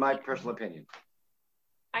 in my personal opinion.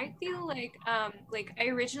 I feel like I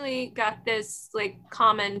originally got this like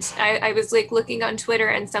comment. I was like looking on Twitter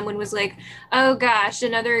and someone was like, oh gosh,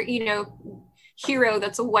 another, you know, hero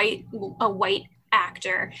that's a white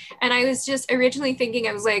actor. And I was just originally thinking,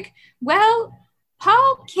 I was like, well,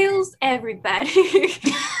 Paul kills everybody.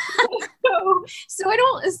 so I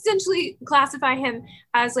don't essentially classify him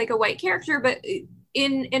as like a white character, but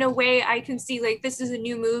in a way I can see like this is a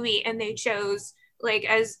new movie and they chose like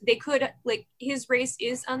as they could like his race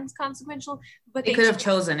is unconsequential, but they could have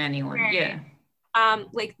chosen anyone. Yeah.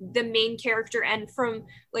 Like the main character, and from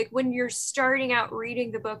like when you're starting out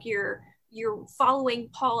reading the book, you're following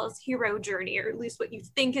Paul's hero journey, or at least what you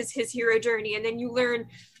think is his hero journey, and then you learn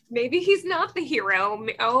maybe he's not the hero.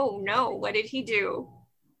 Oh no, what did he do?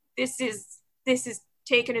 This is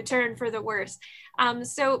taking a turn for the worse.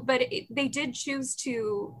 They did choose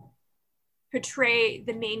to portray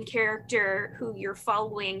the main character who you're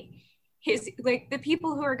following. His like the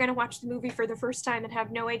people who are going to watch the movie for the first time and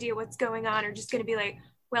have no idea what's going on are just going to be like,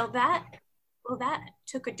 well that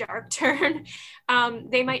took a dark turn.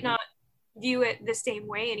 They might not view it the same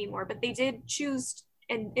way anymore, but they did choose,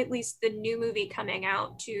 and at least the new movie coming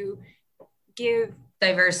out, to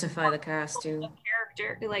diversify the cast too.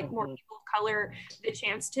 Character, like more people of color, the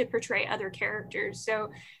chance to portray other characters.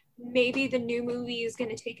 So maybe the new movie is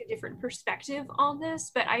going to take a different perspective on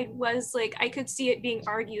this, but I was like, I could see it being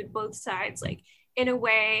argued both sides. Like, in a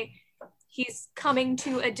way, he's coming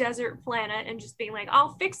to a desert planet and just being like,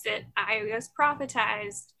 I'll fix it. I was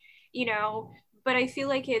prophetized, you know. But I feel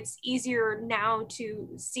like it's easier now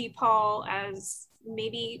to see Paul as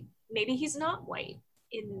maybe he's not white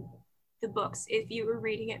in the books. If you were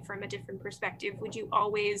reading it from a different perspective, would you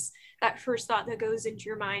always, that first thought that goes into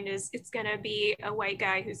your mind is it's going to be a white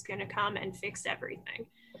guy who's going to come and fix everything?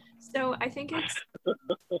 So I think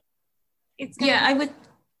it's Yeah,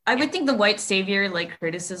 I would think the white savior like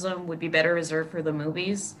criticism would be better reserved for the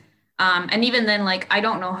movies. And even then, like, I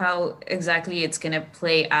don't know how exactly it's going to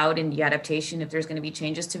play out in the adaptation, if there's going to be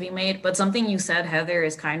changes to be made. But something you said, Heather,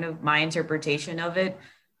 is kind of my interpretation of it,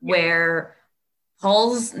 where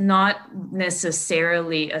Paul's not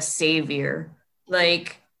necessarily a savior.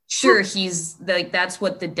 Like, sure, he's like, that's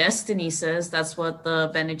what the destiny says. That's what the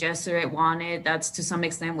Bene Gesserit wanted. That's to some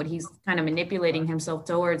extent what he's kind of manipulating himself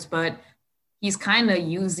towards. But he's kind of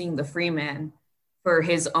using the free man for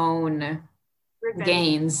his own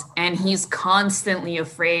gains, and he's constantly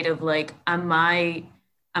afraid of like, am I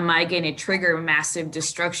going to trigger massive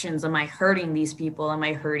destructions? Am I hurting these people? Am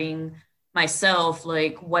I hurting myself?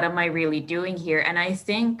 Like, what am I really doing here? And I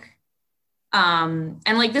think and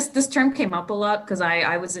like this term came up a lot because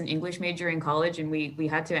I was an English major in college, and we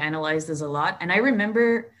had to analyze this a lot. And I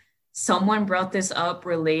remember someone brought this up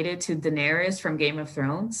related to Daenerys from Game of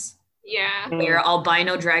Thrones. Yeah. Where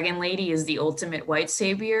albino dragon lady is the ultimate white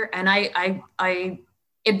savior. And I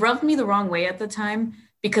it rubbed me the wrong way at the time,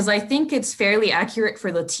 because I think it's fairly accurate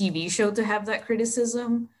for the TV show to have that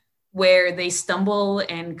criticism, where they stumble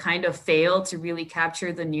and kind of fail to really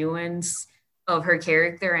capture the nuance of her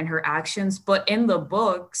character and her actions. But in the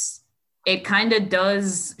books, it kind of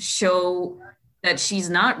does show that she's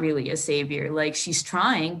not really a savior. Like, she's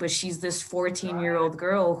trying, but she's this 14-year-old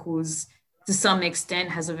girl who's to some extent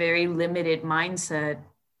has a very limited mindset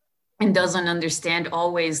and doesn't understand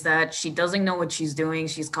always that she doesn't know what she's doing.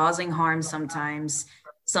 She's causing harm sometimes.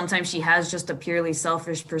 Sometimes she has just a purely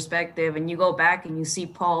selfish perspective. And you go back and you see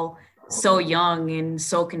Paul so young and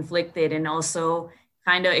so conflicted, and also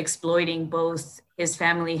kind of exploiting both his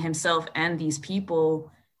family, himself, and these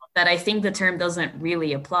people, that I think the term doesn't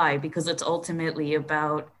really apply, because it's ultimately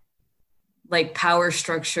about like power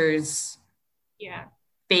structures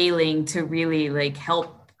failing to really like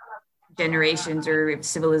help generations or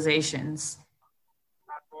civilizations.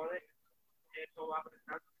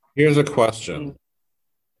 Here's a question.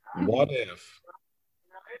 What if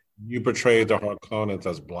you portrayed the Harkonnens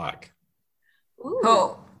as black? Ooh.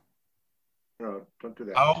 Oh, No, don't do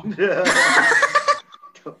that.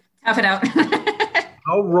 tough it out.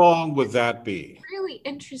 How wrong would that be? Really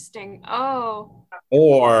interesting. Oh.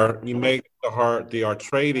 Or you make the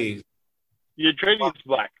Atreides, Your trading is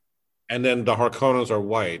black. and then the Harkonnens are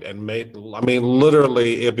white, and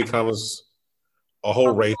literally it becomes a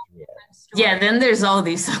whole race war. Yeah, then there's all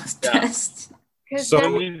these tests.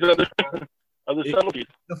 So These other subtleties.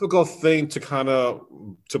 difficult thing to kind of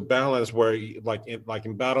to balance, where like in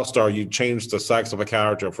Battlestar, you change the sex of a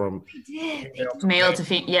character from Male to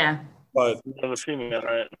female, yeah. but The female,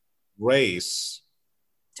 right? race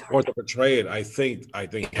or to portray it, I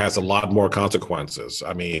think has a lot more consequences.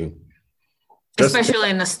 I mean, Especially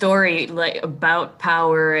in the story, like about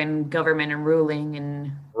power and government and ruling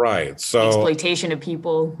and right. So exploitation of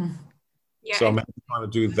people. Yeah. so I'm trying to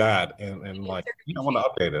do that and like I want to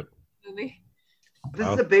update it. Movie. This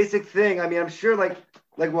is a basic thing. I mean, I'm sure like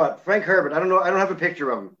what? Frank Herbert. I don't know. I don't have a picture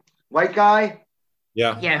of him. White guy?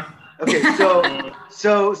 Yeah. Yeah. Okay,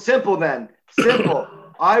 so simple then. Simple.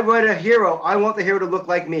 I write a hero. I want the hero to look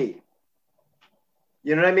like me.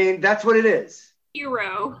 You know what I mean? That's what it is.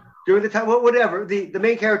 Hero. During the time, whatever, the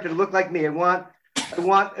main character to look like me. I want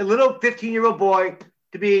a little 15-year-old boy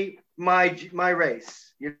to be my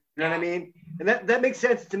race. You know what I mean? And that makes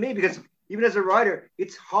sense to me, because even as a writer,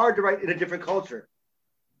 it's hard to write in a different culture.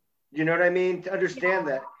 You know what I mean? To understand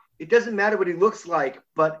that. It doesn't matter what he looks like,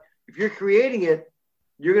 but if you're creating it,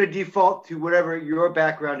 you're going to default to whatever your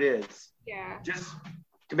background is. Yeah. Just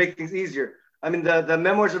to make things easier. I mean, the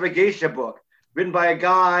Memoirs of a Geisha book, written by a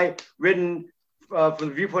guy, written from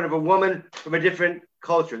the viewpoint of a woman from a different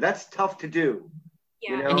culture. That's tough to do.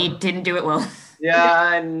 Yeah. You know? And he didn't do it well.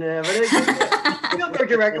 Yeah, and but you know,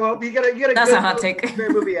 direct. Well, you got a That's good a hot take.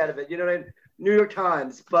 great movie out of it. You know what I mean? New York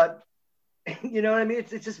Times, but you know what I mean?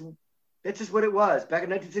 It's just what it was back in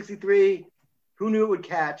 1963. Who knew it would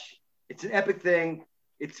catch? It's an epic thing.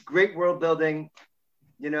 It's great world building,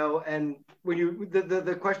 you know. And when you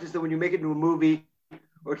the question is that when you make it into a movie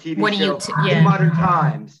or TV What do show you in modern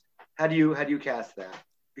times, how do you cast that?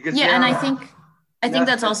 Because Yeah, now, and I think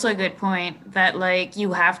that's also a good point that like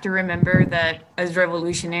you have to remember that as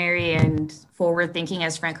revolutionary and forward thinking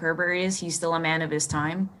as Frank Herbert is, he's still a man of his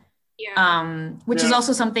time. Which is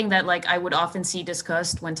also something that like I would often see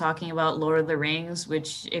discussed when talking about Lord of the Rings,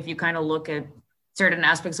 which if you kind of look at certain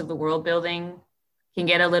aspects of the world building can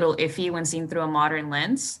get a little iffy when seen through a modern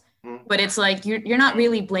lens. But it's like you're not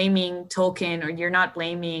really blaming Tolkien or you're not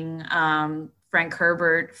blaming Frank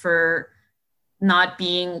Herbert for not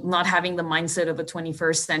having the mindset of a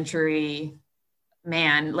 21st century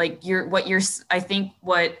man. Like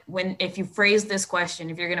if you phrase this question,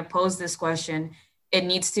 if you're going to pose this question, it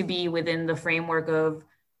needs to be within the framework of,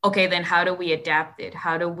 okay, then how do we adapt it?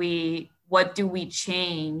 What do we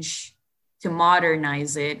change to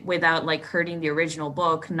modernize it without like hurting the original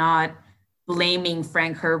book, not blaming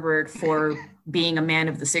Frank Herbert for being a man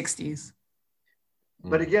of the 60s.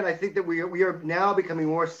 But again, I think that we are now becoming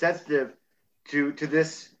more sensitive to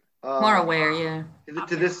this. More aware, yeah.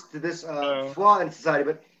 To this flaw in society.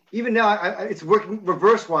 But even now, it's working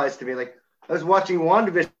reverse-wise to me. Like, I was watching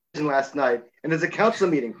WandaVision last night, and there's a council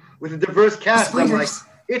meeting with a diverse cast. And I'm like,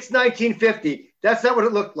 it's 1950. That's not what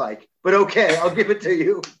it looked like. But okay, I'll give it to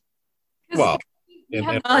you. Well,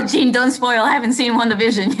 oh, Gene, don't spoil. I haven't seen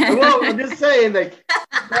WandaVision yet. Well, I'm just saying, like,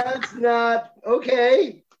 that's not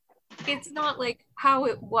okay. It's not like how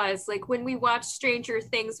it was. Like when we watch Stranger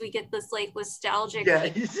Things, we get this like nostalgic. Yeah.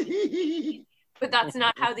 But that's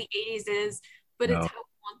not how the 80s is. But No. it's how we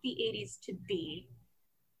want the 80s to be.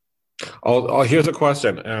 Oh, here's a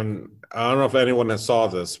question, and I don't know if anyone has saw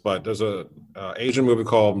this, but there's a Asian movie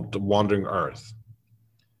called The Wandering Earth.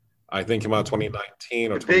 I think came out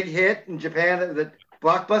 2019 or the big hit in Japan, the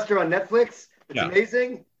blockbuster on Netflix. It's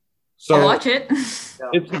amazing. So I'll watch it. It's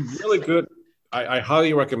really good. I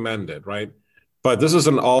highly recommend it. Right, but this is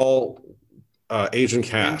an all Asian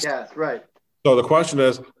cast. Right. So the question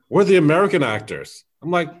is, where are the American actors?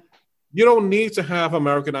 I'm like, you don't need to have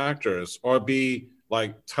American actors or be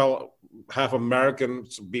like have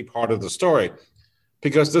Americans be part of the story,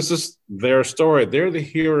 because this is their story. They're the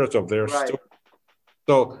heroes of their story.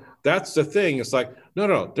 So that's the thing. It's like,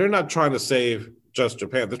 no, they're not trying to save just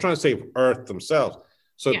Japan. They're trying to save Earth themselves.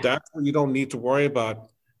 So that's what you don't need to worry about.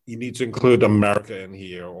 You need to include America in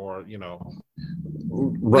here, or we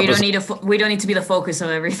don't need to be the focus of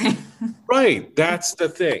everything. Right. That's the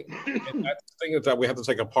thing. And that's the thing that we have to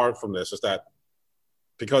take apart from this, is that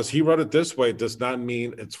because he wrote it this way does not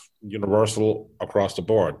mean it's universal across the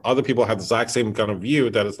board. Other people have the exact same kind of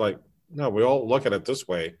view that it's like, no, we all look at it this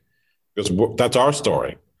way because that's our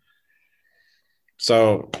story.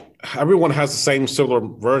 So everyone has the same similar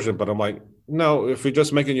version, but I'm like, no, if we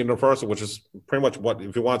just make it universal, which is pretty much what,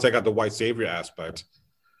 if you want to take out the white savior aspect,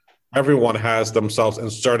 everyone has themselves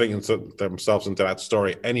inserting themselves into that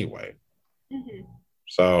story anyway. Mm-hmm.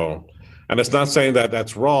 So, and it's not saying that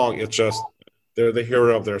that's wrong. It's just they're the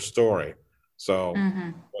hero of their story. So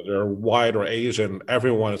whether white or Asian,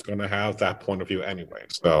 everyone is going to have that point of view anyway.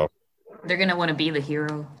 So they're going to want to be the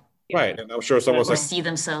hero. Right. And I'm sure someone's or like, see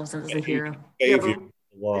themselves as the hero. Save you in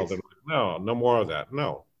the world. And no more of that.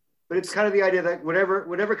 No. But it's kind of the idea that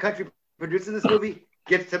whatever country produces this movie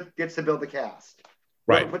gets to build the cast.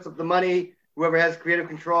 Right. Whoever puts up the money, whoever has creative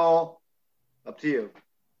control, up to you.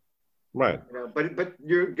 Right. But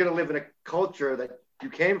you're going to live in a culture that you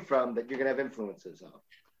came from that you're going to have influences of.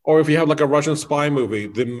 Or if you have like a Russian spy movie,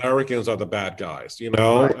 the Americans are the bad guys,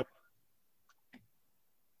 Right.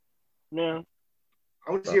 Yeah.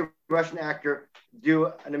 I want to see a Russian actor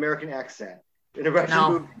do an American accent in a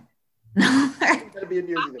Russian movie. No. It's going to be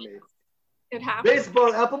amusing to me. It happens.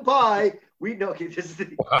 Baseball, apple pie. We know.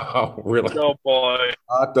 Wow, really? Oh boy.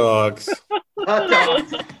 Hot dogs. Hot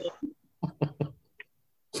dogs.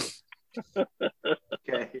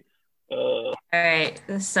 Okay. All right.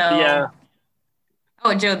 So. Yeah.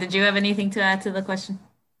 Oh, Joe, did you have anything to add to the question?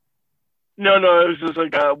 No. It was just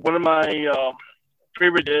like one of my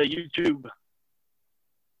favorite YouTube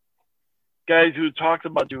guys who talks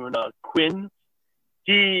about doing Quinn.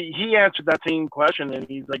 He answered that same question, and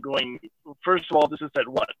he's like going, first of all, this is at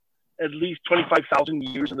least 25,000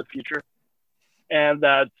 years in the future, and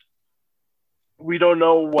that we don't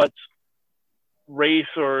know what race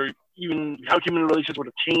or even how human relations would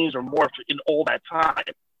have changed or morphed in all that time,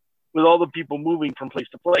 with all the people moving from place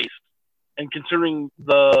to place, and considering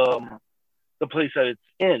the place that it's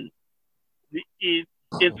in. It's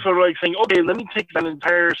sort of like saying, okay, let me take that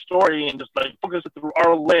entire story and just like focus it through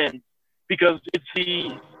our lens, because it's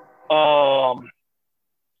the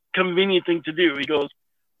convenient thing to do. He goes,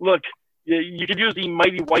 look, you could use the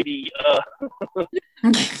Mighty Whitey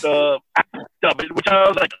dub it, which I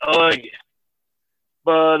was like, oh yeah.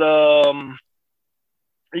 But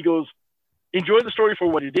He goes, enjoy the story for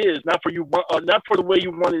what it is, not for not for the way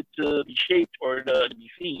you want it to be shaped or to be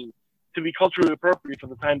seen, to be culturally appropriate for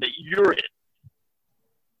the time that you're in.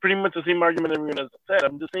 Pretty much the same argument everyone has said.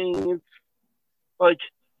 I'm just saying, it's like,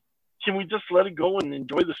 can we just let it go and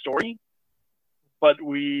enjoy the story, but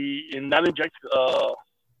not inject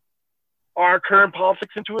our current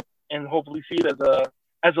politics into it, and hopefully see it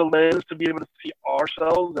as a lens to be able to see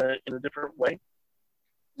ourselves in a different way.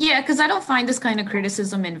 Yeah, because I don't find this kind of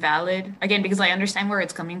criticism invalid. Again, because I understand where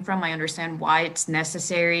it's coming from. I understand why it's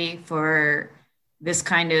necessary for this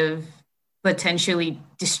kind of potentially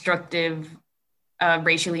destructive,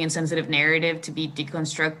 racially insensitive narrative to be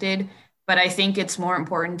deconstructed. But I think it's more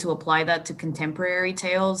important to apply that to contemporary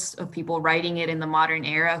tales of people writing it in the modern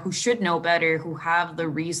era who should know better, who have the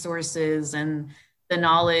resources and the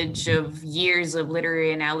knowledge of years of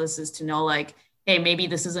literary analysis to know, like, hey, maybe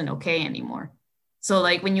this isn't okay anymore. So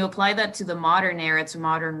like when you apply that to the modern era, to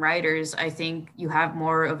modern writers, I think you have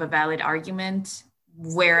more of a valid argument.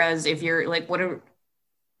 Whereas if you're like,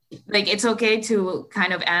 it's okay to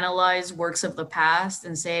kind of analyze works of the past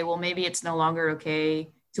and say, well, maybe it's no longer okay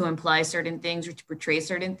to imply certain things or to portray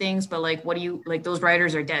certain things. But like, those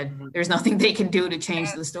writers are dead. There's nothing they can do to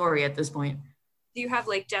change the story at this point. Do you have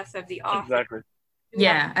like death of the author? Exactly.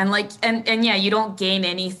 Yeah, and yeah, you don't gain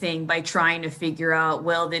anything by trying to figure out,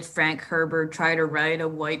 well, did Frank Herbert try to write a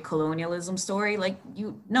white colonialism story? Like,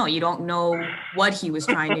 you don't know what he was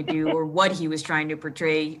trying to do or what he was trying to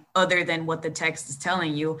portray other than what the text is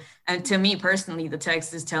telling you. And to me personally, the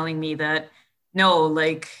text is telling me that, no,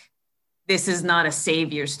 like, this is not a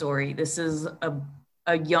savior story. This is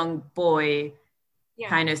a young boy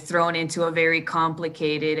kind of thrown into a very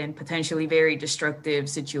complicated and potentially very destructive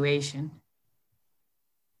situation.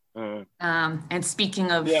 And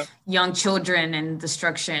speaking of young children and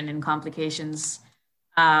destruction and complications,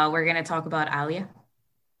 we're going to talk about Alia,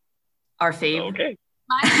 our fave. Okay.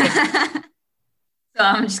 So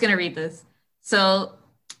I'm just going to read this. So,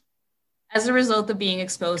 as a result of being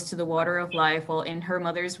exposed to the water of life while in her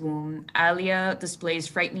mother's womb, Alia displays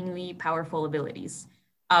frighteningly powerful abilities.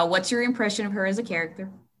 What's your impression of her as a character?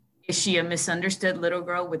 Is she a misunderstood little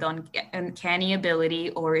girl with uncanny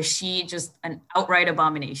ability, or is she just an outright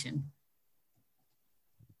abomination?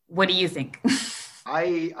 What do you think?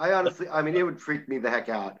 I honestly, I mean, it would freak me the heck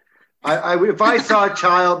out. If I saw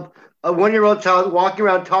a 1-year-old child walking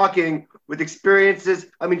around talking with experiences,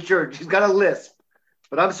 I mean, sure, she's got a lisp,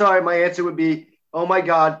 but I'm sorry, my answer would be, oh my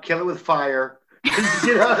God, kill it with fire.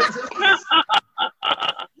 You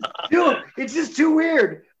know, it's just too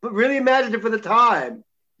weird, but really imaginative for the time.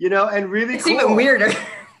 You know, and really it's cool. Even weirder.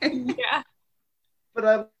 Yeah. But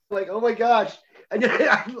I'm like, oh my gosh. I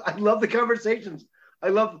love the conversations.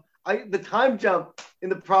 The time jump in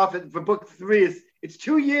the Prophet for book 3 it's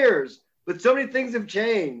 2 years, but so many things have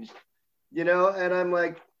changed, you know, and I'm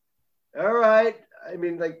like, all right. I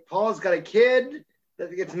mean, like, Paul's got a kid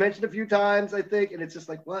that gets mentioned a few times, I think, and it's just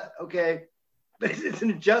like, what? Okay. But it's an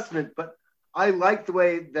adjustment, but I like the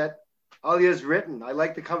way that Alia's written. I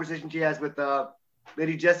like the conversation she has with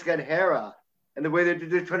Lady Jessica and Hera, and the way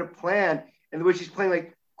they're trying to plan, and the way she's playing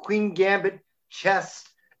like Queen Gambit chess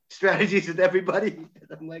strategies with everybody. And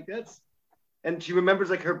I'm like, and she remembers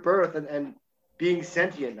like her birth and being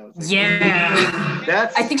sentient. I was like,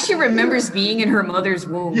 yeah, I think she remembers being in her mother's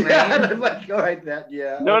womb. Yeah, right? and I'm like, all right,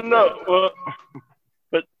 No.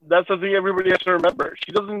 But that's the thing everybody has to remember.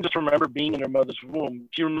 She doesn't just remember being in her mother's womb.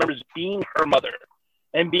 She remembers being her mother.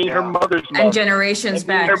 And being her mother's mother. And generations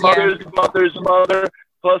back. Her mother's mother,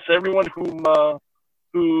 plus everyone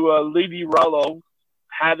who Lady Rollo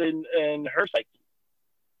had in her psyche.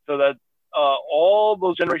 So that all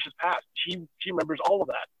those generations past, she remembers all of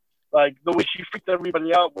that. Like the way she freaked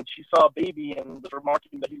everybody out when she saw a baby and was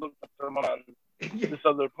remarking that he looked like someone on this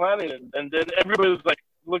other planet. And then everybody was like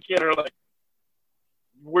looking at her like,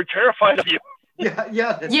 we're terrified of you.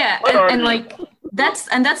 Yeah. And like that's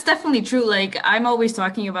definitely true. Like I'm always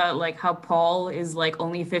talking about like how Paul is like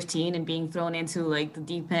only 15 and being thrown into like the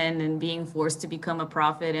deep end and being forced to become a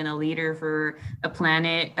prophet and a leader for an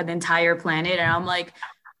entire planet. And I'm like,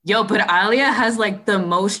 yo, but Alia has like the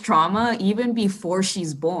most trauma even before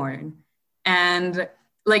she's born. And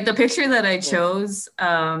like the picture that I chose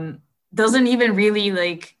doesn't even really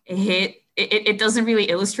like hit. It doesn't really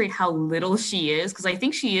illustrate how little she is, because I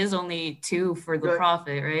think she is only 2 for the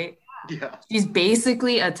prophet, right? Yeah. She's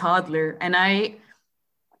basically a toddler. And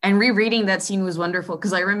rereading that scene was wonderful,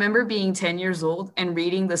 because I remember being 10 years old and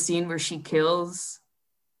reading the scene where she kills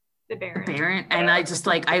the Baron, and I just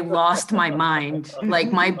like, I lost my mind.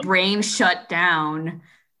 Like my brain shut down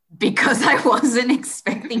because I wasn't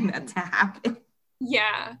expecting that to happen.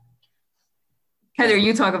 Yeah. Heather,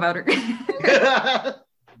 you talk about her.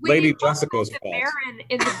 Lady Jessica's the fault. Baron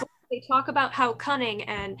in the book, they talk about how cunning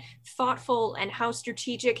and thoughtful and how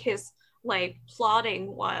strategic his like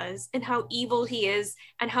plotting was, and how evil he is,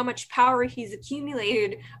 and how much power he's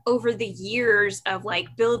accumulated over the years of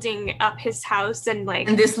like building up his house and like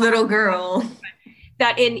And this little girl.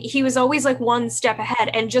 that in he was always like one step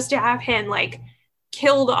ahead, and just to have him like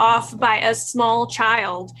killed off by a small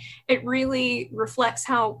child, it really reflects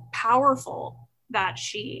how powerful that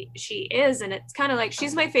she is. And it's kind of like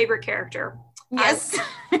she's my favorite character. Yes.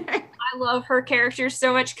 I love her character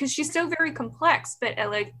so much because she's so very complex, but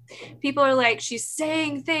like people are like, she's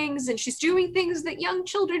saying things and she's doing things that young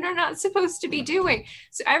children are not supposed to be doing,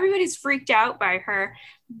 so everybody's freaked out by her.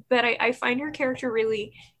 But I find her character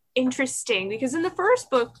really interesting because in the first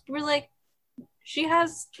book we're like, she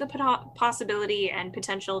has the possibility and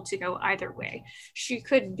potential to go either way. She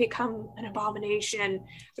could become an abomination,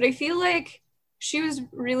 but I feel like she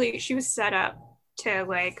was set up to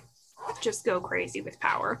like just go crazy with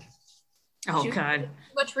power. Oh God.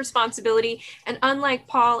 Much responsibility. And unlike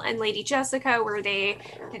Paul and Lady Jessica, where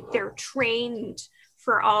they're trained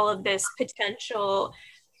for all of this potential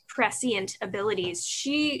prescient abilities,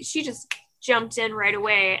 she just jumped in right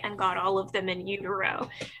away and got all of them in utero.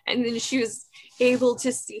 And then she was able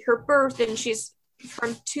to see her birth, and she's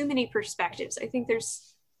from too many perspectives. I think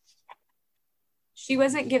she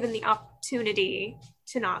wasn't given the opportunity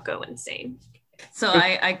to not go insane. So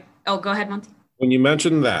oh, go ahead, Monty. When you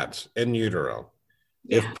mentioned that in utero,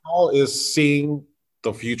 if Paul is seeing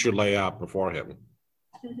the future lay out before him,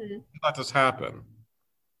 let this happen.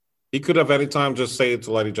 He could have any time just say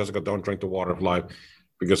to Lady Jessica, "Don't drink the water of life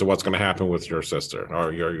because of what's going to happen with your sister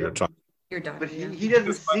or your child." You're done. But he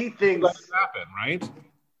doesn't see things. Let it happen, right?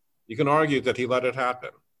 You can argue that he let it happen.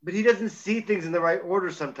 But he doesn't see things in the right order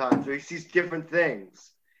sometimes, or he sees different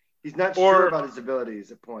things. He's not sure about his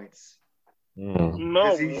abilities at points.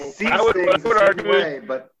 No, He sees I would argue way,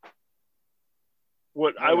 but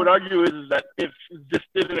what I would argue is that if this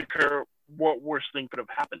didn't occur, what worse thing could have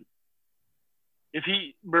happened? If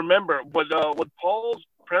he remember what Paul's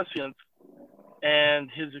prescience and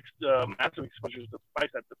his massive exposures to spice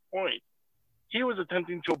at this point, he was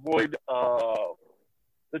attempting to avoid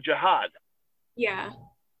the jihad. Yeah.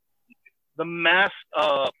 The mass.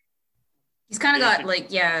 He's kind of got like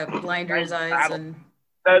blinders eyes battle. and.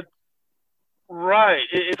 That right.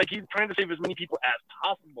 It's like he's trying to save as many people as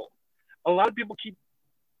possible. A lot of people keep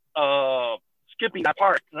skipping that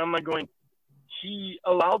part, and I'm like going. He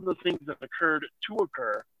allowed the things that occurred to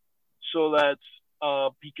occur, so that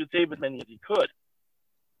he could save as many as he could.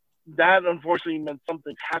 That unfortunately meant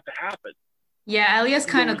something had to happen. Yeah, Alia's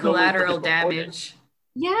kind of collateral damage.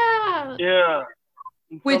 Yeah. Yeah.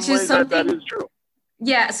 Which is something that is true.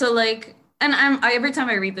 Yeah, so like, and every time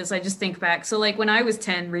I read this, I just think back. So like when I was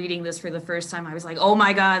 10 reading this for the first time, I was like, oh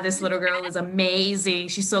my God, this little girl is amazing.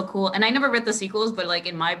 She's so cool. And I never read the sequels, but like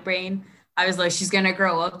in my brain, I was like, she's going to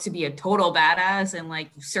grow up to be a total badass and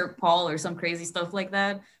like usurp Paul or some crazy stuff like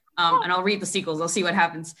that. And I'll read the sequels. I'll see what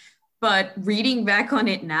happens. But reading back on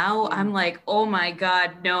it now, I'm like, oh my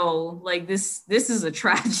God, no, like this is a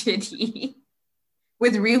tragedy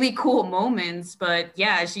with really cool moments. But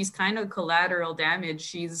yeah, she's kind of collateral damage.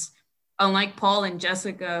 She's unlike Paul and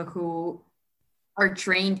Jessica, who are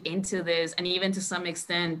trained into this and even to some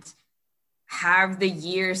extent have the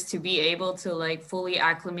years to be able to like fully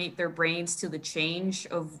acclimate their brains to the change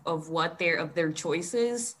of what their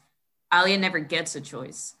choices. Alia never gets a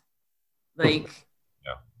choice. Like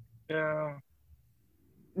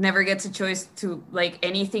never gets a choice to like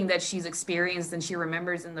anything that she's experienced and she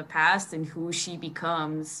remembers in the past and who she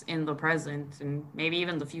becomes in the present and maybe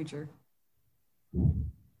even the future.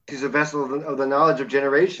 She's a vessel of the knowledge of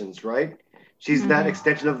generations, right? She's that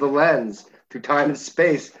extension of the lens through time and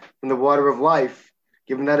space from the water of life,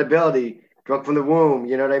 given that ability, drunk from the womb,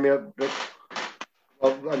 you know what I mean?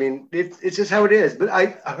 Well, I mean, it's just how it is. But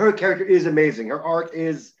her character is amazing. Her arc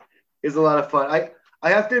is a lot of fun. I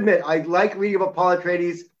have to admit, I like reading about Paul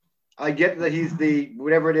Atreides. I get that he's the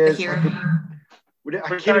whatever it is. I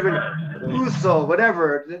can't even Usul,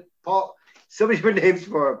 whatever. Paul, so many different names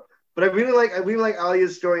for him. But I really like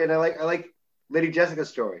Alia's story, and I like Lady Jessica's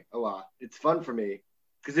story a lot. It's fun for me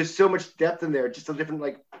because there's so much depth in there. Just a different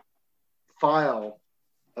like file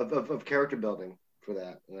of character building for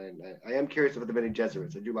that. And I am curious about the Bene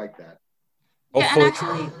Gesserits. I do like that. Yeah, and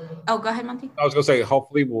actually, go ahead, Monty. I was going to say,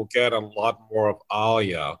 hopefully we'll get a lot more of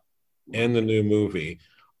Alia in the new movie.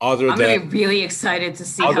 I'm going to be really excited to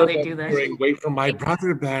see how they do that. Wait for my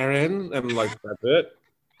brother, Baron. And like, that's it.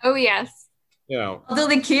 Oh, yes. you know, Although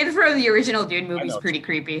the kid from the original Dune movie is know. pretty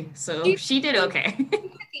creepy, so she did okay.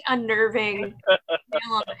 The unnerving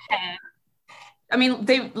nail on the head. I mean,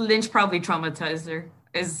 Lynch probably traumatized her.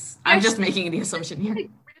 I'm just making the assumption here. Like,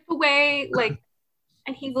 rip away, like,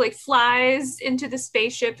 and he like flies into the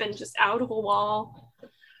spaceship and just out of a wall.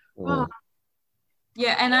 Oh,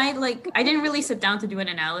 Yeah, and I didn't really sit down to do an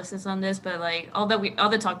analysis on this, but like all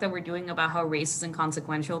the talk that we're doing about how race is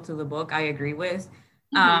inconsequential to the book, I agree with.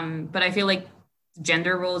 But I feel like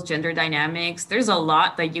gender roles, gender dynamics, there's a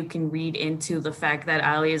lot that you can read into the fact that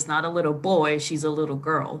Ali is not a little boy, she's a little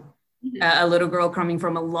girl. A little girl coming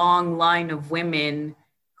from a long line of women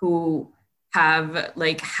who have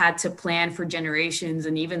like had to plan for generations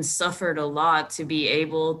and even suffered a lot to be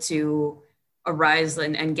able to arise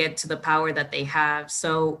and get to the power that they have.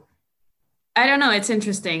 So I don't know, it's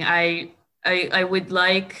interesting. I would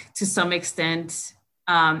like to some extent,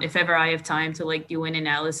 if ever I have time, to like do an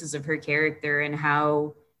analysis of her character and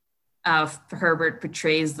how Herbert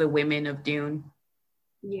portrays the women of Dune.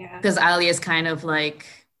 yeah. Because Ali is kind of like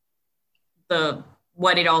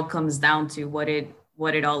what it all comes down to, what it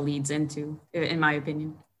all leads into, in my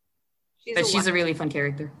opinion. She's a really fun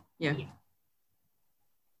character. Yeah.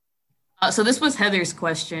 So this was Heather's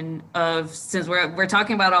question of, since we're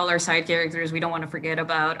talking about all our side characters, we don't want to forget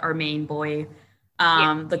about our main boy.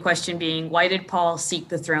 The question being, why did Paul seek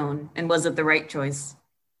the throne, and was it the right choice?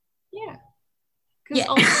 Yeah.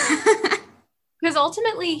 Yeah. Because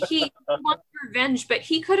ultimately he wants revenge, but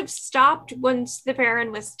he could have stopped once the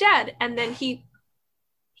Baron was dead, and then he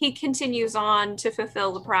continues on to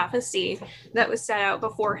fulfill the prophecy that was set out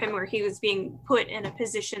before him, where he was being put in a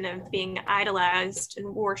position of being idolized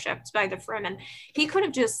and worshipped by the Fremen. He could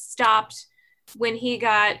have just stopped when he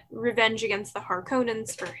got revenge against the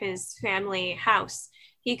Harkonnens for his family house.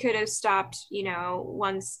 He could have stopped,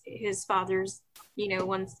 once his father's,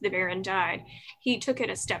 once the Baron died. He took it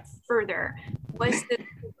a step further. Was this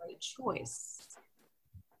the right choice?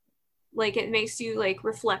 Like, it makes you like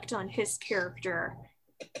reflect on his character.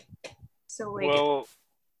 So like, well,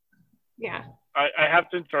 yeah. I have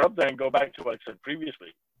to interrupt there and go back to what I said previously.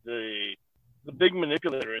 The big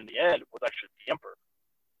manipulator in the end was actually the Emperor,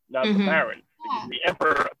 not the Baron. Because the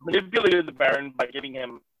Emperor manipulated the Baron by giving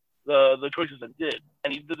him the choices that did.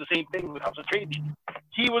 And he did the same thing with House Atreides.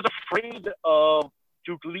 He was afraid of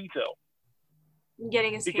Duke Leto.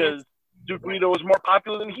 Getting his because hands. Duke Leto was more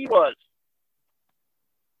popular than he was.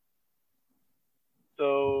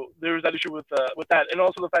 So there was that issue with that, and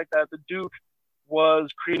also the fact that the Duke was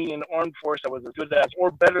creating an armed force that was as good as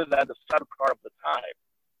or better than the Sardaukar of the time.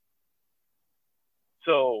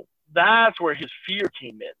 So that's where his fear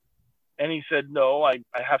came in, and he said, "No, I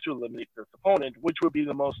have to eliminate this opponent," which would be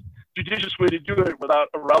the most judicious way to do it without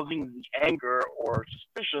arousing the anger or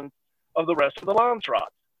suspicion of the rest of the Landsraad.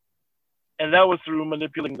 And that was through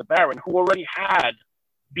manipulating the Baron, who already had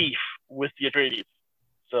beef with the Atreides.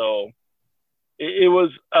 So it was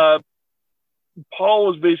Paul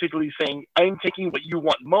was basically saying, I'm taking what you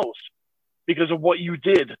want most because of what you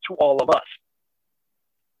did to all of us.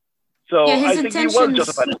 So Yeah, I think he was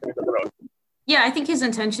justified in taking the throne. Yeah, I think his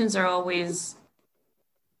intentions are always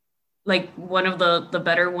like one of the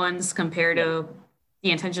better ones compared to the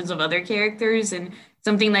intentions of other characters. And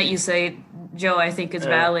something that you say, Joe, I think is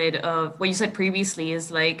valid, of what you said previously, is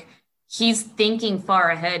like he's thinking far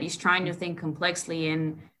ahead. He's trying to think complexly,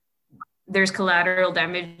 and there's collateral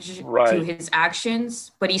damage to his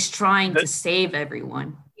actions, but he's trying to save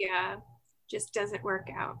everyone. Yeah, just doesn't work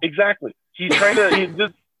out. Exactly. He's trying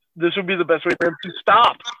to, this would be the best way for him to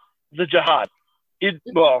stop the jihad.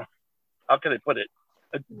 Well, how can I put it?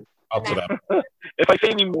 Up to them. If I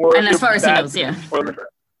say any more, and as far as he knows, yeah.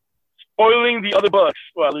 Spoiling the other books,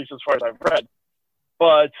 well, at least as far as I've read.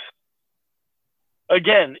 But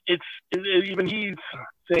again, even he's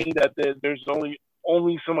saying that there's only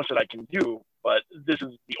so much that I can do, but this is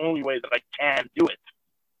the only way that I can do it.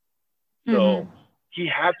 So he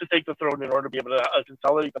had to take the throne in order to be able to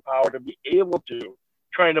consolidate the power to be able to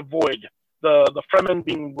try and avoid the Fremen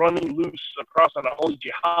being running loose across on a holy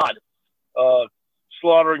jihad,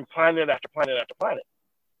 slaughtering planet after planet after planet.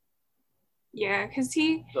 Yeah, because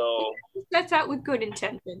he sets out with good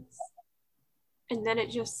intentions, and then it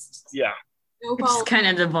just it just kind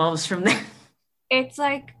of devolves from there. It's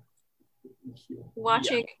like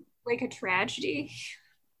watching like a tragedy.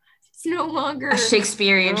 It's no longer a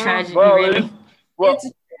Shakespearean tragedy. Well, really. It's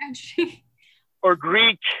a tragedy. Or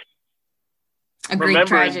Greek. A Greek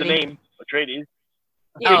tragedy. The name Atreides.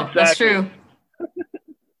 Yeah, exactly. That's true.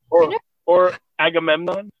 or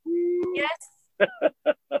Agamemnon. Yes.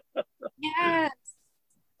 Yes.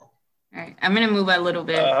 All right, I'm gonna move a little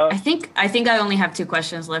bit. I think I only have 2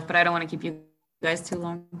 questions left, but I don't want to keep you guys too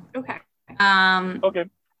long. Okay. Okay.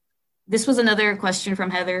 This was another question from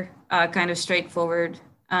Heather, kind of straightforward,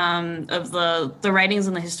 of the writings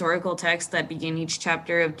and the historical text that begin each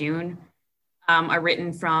chapter of Dune are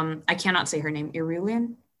written from, I cannot say her name,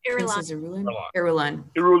 Irulan? Princess Irulan?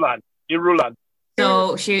 Irulan. Irulan.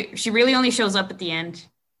 So she really only shows up at the end.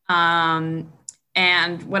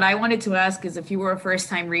 And what I wanted to ask is, if you were a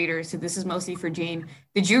first-time reader, so this is mostly for Jane,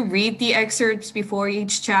 did you read the excerpts before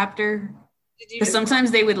each chapter? Because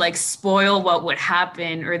sometimes they would like spoil what would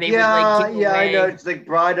happen, or they would like give away. I know. It's like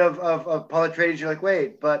Bride of Paul Atreides. You're like,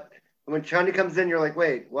 wait, but when Chani comes in, you're like,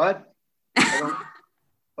 wait, what?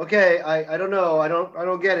 Okay, I don't know. I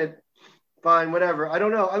don't get it. Fine, whatever. I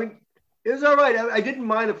don't know. I mean, it was all right. I didn't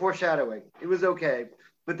mind the foreshadowing. It was okay.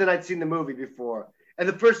 But then I'd seen the movie before, and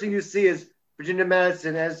the first thing you see is Virginia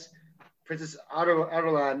Madsen as Princess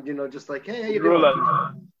Irulan. You know, just like, hey, how you doing?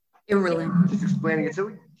 Irulan. Just explaining it.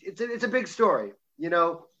 So it's a big story. You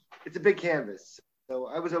know, it's a big canvas. So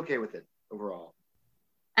I was okay with it overall.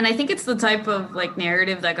 And I think it's the type of like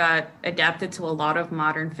narrative that got adapted to a lot of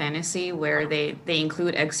modern fantasy, where they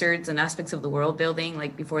include excerpts and aspects of the world building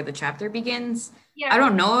like before the chapter begins. Yeah. I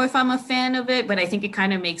don't know if I'm a fan of it, but I think it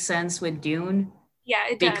kind of makes sense with Dune. Yeah,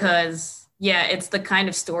 it does. Because it's the kind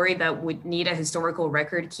of story that would need a historical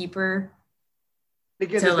record keeper.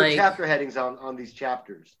 Again, there's no chapter headings on these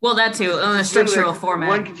chapters. Well, that too, on a structural format.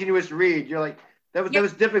 One continuous read. You're like, that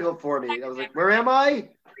was difficult for me. I was like, where am I?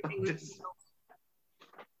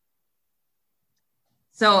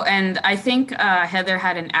 So, and I think Heather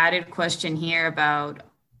had an added question here about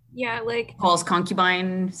like Paul's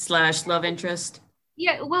concubine / love interest.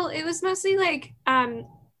 Yeah, well, it was mostly like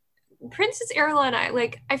Princess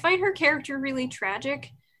Irulan. I find her character really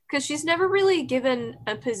tragic because she's never really given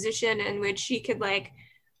a position in which she could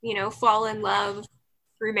fall in love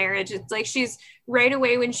through marriage. It's like she's right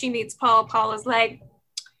away when she meets Paul. Paul is like,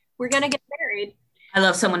 "We're gonna get married. I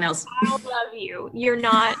love someone else. I love you. You're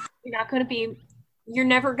not gonna be. You're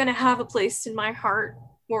never gonna have a place in my heart."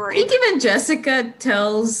 Or I think even Jessica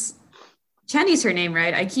tells Chani's her name,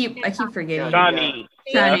 right? I keep forgetting. Chani.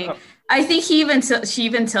 Yeah. I think she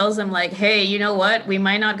even tells him like, "Hey, you know what? We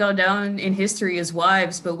might not go down in history as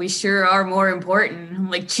wives, but we sure are more important." I'm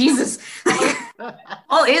like, Jesus,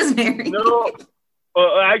 Paul is married. No,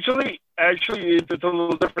 actually, it's a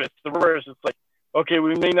little different. It's the reverse. It's like, okay,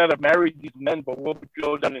 we may not have married these men, but we'll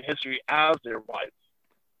go down in history as their wives.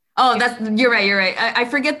 Oh, you're right. I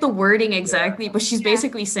forget the wording exactly, but she's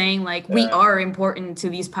basically saying like, we are important to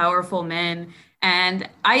these powerful men. And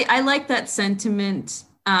I like that sentiment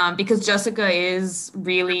because Jessica is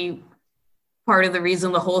really part of the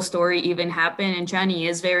reason the whole story even happened. And Chani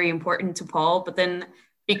is very important to Paul. But then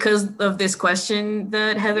because of this question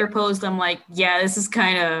that Heather posed, I'm like, this is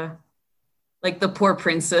kind of like the poor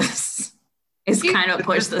princess is kind of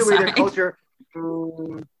pushed aside.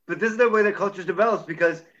 But this is the way the culture develops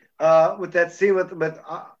because with that scene with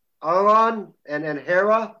Aron and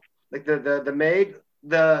Hera, like the maid,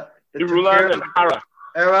 the Irulan and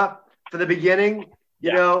Hera for the beginning,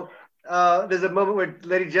 you know, there's a moment where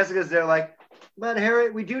Lady Jessica's there like, man,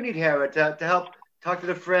 Hera, we do need Hera to help talk to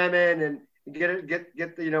the Fremen and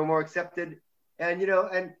get the, more accepted. And,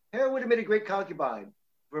 and Hera would have made a great concubine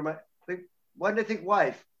why did I think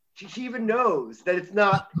wife? She even knows that it's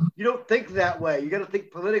not, you don't think that way. You got to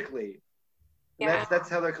think politically. And that's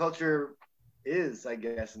how their culture is, I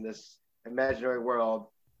guess, in this imaginary world.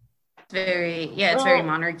 It's very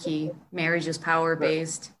monarchy. Marriage is power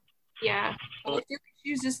based. Yeah. Well, I feel like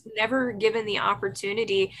she was just never given the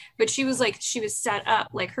opportunity, but she was set up.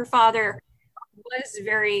 Like her father was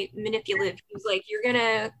very manipulative. He was like, you're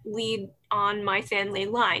gonna lead on my family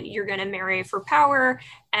line, you're gonna marry for power,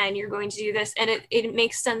 and you're going to do this. And it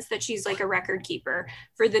makes sense that she's like a record keeper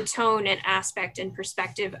for the tone and aspect and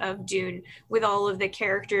perspective of Dune, with all of the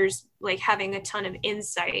characters like having a ton of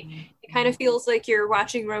insight. It kind of feels like you're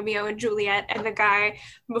watching Romeo and Juliet, and the guy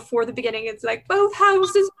before the beginning, it's like both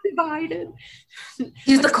houses divided.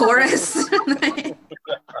 He's the chorus.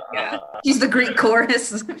 He's the Greek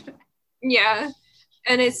chorus. Yeah,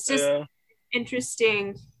 and it's just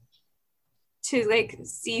interesting to like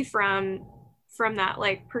see from that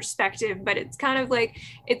like perspective, but it's kind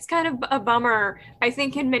of a bummer. I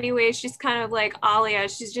think in many ways she's kind of like Alia.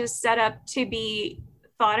 She's just set up to be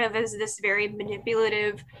thought of as this very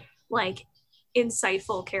manipulative, like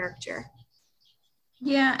insightful character.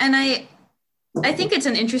 Yeah, and I think it's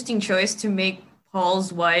an interesting choice to make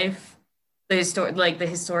Paul's wife the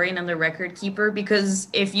historian and the record keeper, because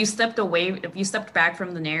if you stepped back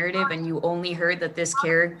from the narrative and you only heard that this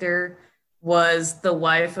character was the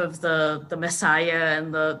wife of the Messiah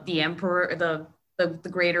and the emperor, the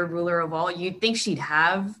greater ruler of all. You'd think she'd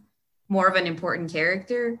have more of an important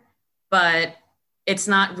character, but it's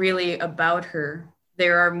not really about her.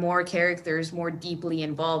 There are more characters more deeply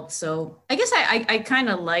involved. So I guess I kind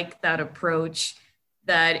of like that approach,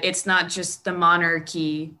 that it's not just the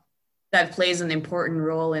monarchy that plays an important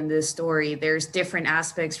role in this story. There's different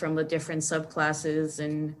aspects from the different subclasses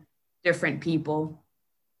and different people.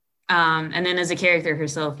 And then as a character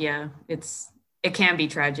herself, yeah, it can be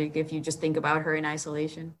tragic if you just think about her in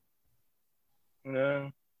isolation. Yeah.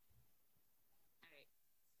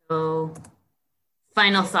 So,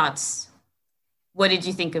 final thoughts. What did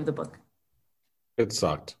you think of the book? It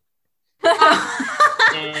sucked. All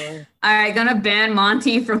right, gonna ban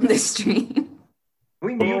Monty from this stream. Can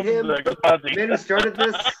we mute him? The man who started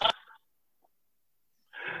this.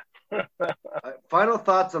 Final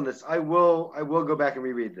thoughts on this. I will go back and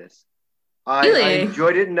reread this. I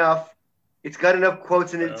enjoyed it enough. It's got enough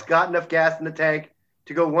quotes in it. It's got enough gas in the tank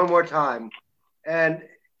to go one more time, and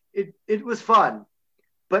it was fun,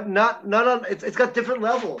 but not on. It's got different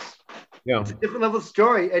levels. Yeah, it's a different level of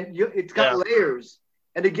story, and it's got layers.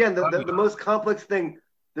 And again, the most complex thing.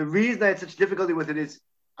 The reason I had such difficulty with it is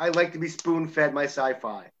I like to be spoon-fed my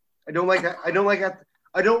sci-fi. I don't like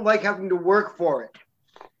having to work for it.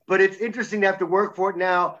 But it's interesting to have to work for it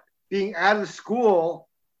now, being out of school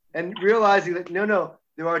and realizing that no,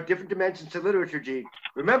 there are different dimensions to literature, Gene.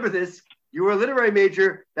 Remember this, you were a literary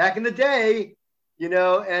major back in the day,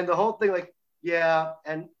 and the whole thing, like, yeah,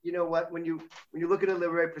 and you know what, when you look at a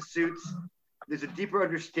literary pursuits, there's a deeper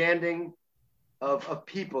understanding of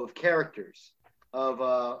people, of characters,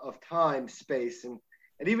 of time, space, and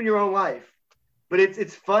even your own life. But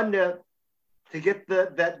it's fun to get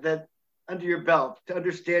that under your belt, to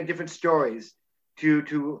understand different stories,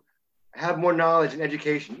 to have more knowledge and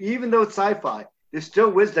education. Even though it's sci-fi, there's still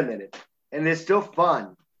wisdom in it, and there's still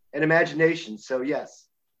fun and imagination. So yes,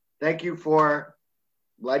 thank you for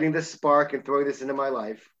lighting this spark and throwing this into my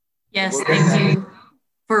life. Yes, thank you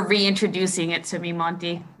for reintroducing it to me,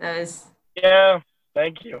 Monty. That was... Yeah,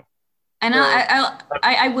 thank you. And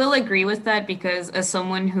I will agree with that, because as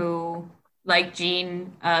someone who, like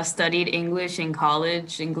Gene, studied English in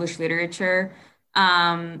college, English literature,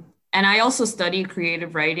 and I also studied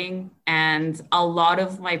creative writing, and a lot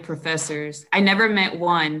of my professors, I never met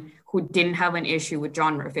one who didn't have an issue with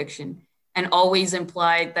genre fiction, and always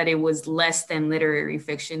implied that it was less than literary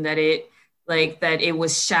fiction, that it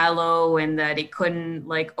was shallow and that it couldn't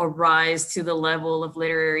arise to the level of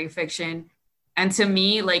literary fiction. And to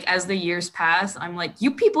me, as the years pass, I'm like,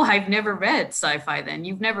 you people have never read sci-fi then.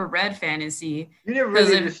 You've never read fantasy. You never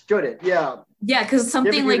really understood it, yeah. Yeah, because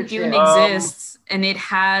something like Dune exists, and it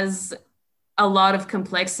has a lot of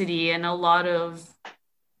complexity and a lot of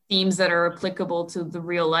themes that are applicable to the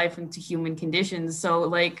real life and to human conditions. So,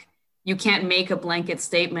 you can't make a blanket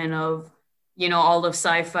statement of, all of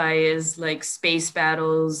sci-fi is space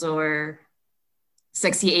battles or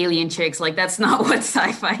sexy alien chicks. That's not what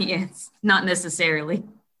sci-fi is. Not necessarily.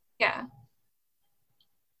 Yeah.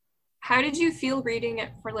 How did you feel reading it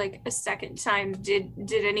for a second time? Did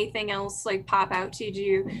anything else pop out to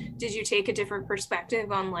you? Did you take a different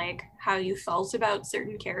perspective on how you felt about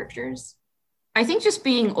certain characters? I think just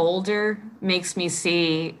being older makes me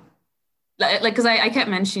see, because I kept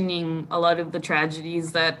mentioning a lot of the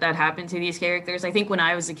tragedies that happened to these characters. I think when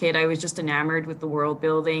I was a kid, I was just enamored with the world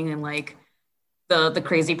building and the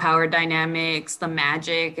crazy power dynamics, the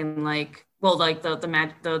magic, and the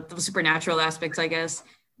supernatural aspects, I guess.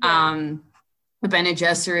 Yeah. Bene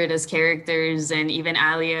Gesserit as characters, and even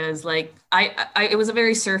Alia as it was a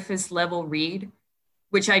very surface level read,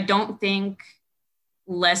 which I don't think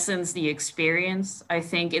lessens the experience. I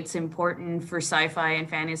think it's important for sci-fi and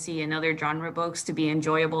fantasy and other genre books to be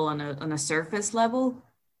enjoyable on a surface level.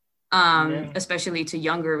 Especially to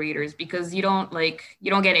younger readers, because you don't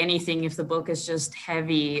get anything if the book is just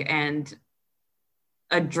heavy and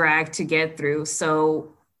a drag to get through.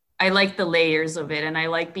 So I like the layers of it, and I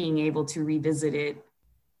like being able to revisit it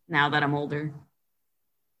now that I'm older.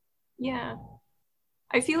 Yeah.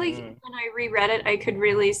 I feel like when I reread it, I could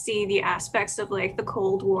really see the aspects of the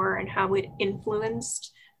Cold War and how it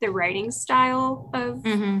influenced the writing style of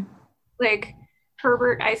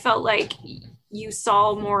Herbert. I felt like you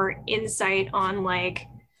saw more insight on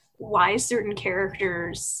why certain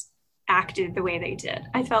characters acted the way they did.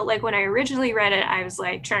 I felt like when I originally read it, I was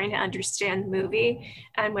trying to understand the movie,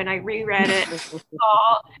 and when I reread it,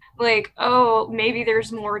 oh, maybe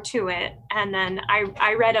there's more to it. And then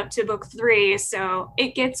I read up to book 3, so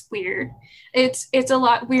it gets weird. It's a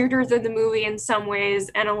lot weirder than the movie in some ways,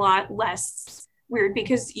 and a lot less weird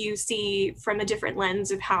because you see from a different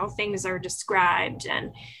lens of how things are described,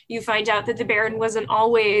 and you find out that the Baron wasn't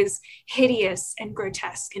always hideous and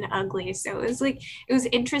grotesque and ugly. So it was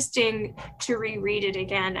interesting to reread it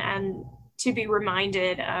again and to be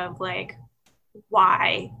reminded of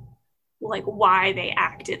why they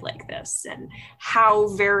acted like this and how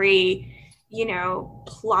very,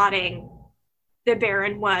 plotting the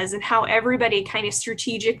Baron was, and how everybody kind of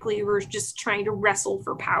strategically were just trying to wrestle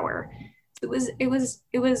for power. It was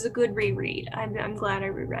a good reread. I'm glad I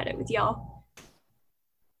reread it with y'all.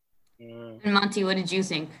 And Monty, what did you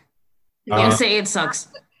think? I'm gonna say it sucks.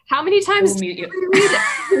 How many times did you reread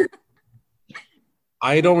it?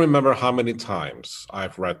 I don't remember how many times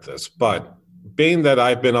I've read this, but being that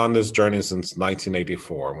I've been on this journey since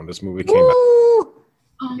 1984 when this movie came out,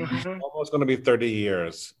 almost going to be 30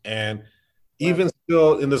 years, and even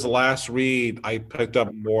still in this last read, I picked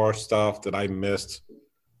up more stuff that I missed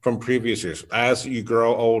from previous years. As you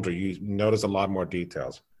grow older, you notice a lot more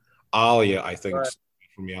details. Alia, I think,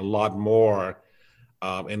 for me, a lot more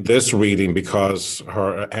in this reading because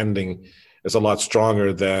her ending is a lot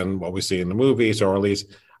stronger than what we see in the movies, or at least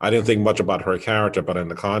I didn't think much about her character, but in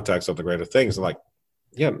the context of the greater things,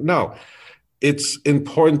 it's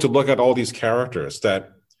important to look at all these characters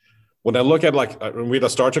that when I look at read a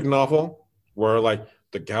Star Trek novel where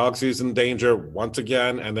the galaxy's in danger once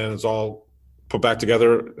again, and then it's all put back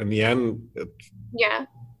together in the end.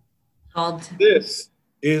 This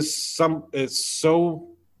is it's so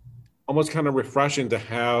almost kind of refreshing to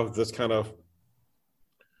have this kind of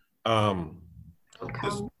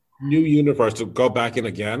this new universe to go back in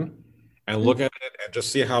again and look at it and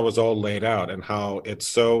just see how it's all laid out and how it's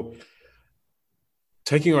so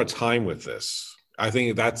taking our time with this. I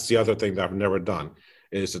think that's the other thing that I've never done,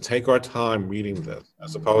 is to take our time reading this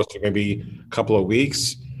as opposed to maybe a couple of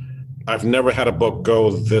weeks. I've never had a book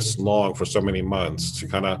go this long for so many months to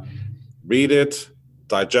kind of read it,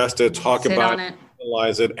 digest it, talk about it,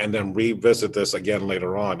 analyze it, and then revisit this again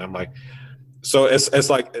later on. I'm like, so it's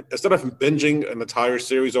like instead of binging an entire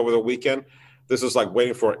series over the weekend, this is like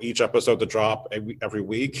waiting for each episode to drop every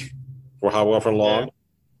week for however long.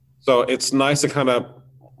 So it's nice to kind of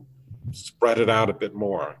spread it out a bit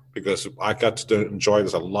more because I got to enjoy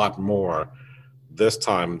this a lot more this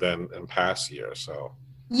time than in past years. So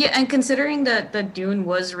yeah, and considering that Dune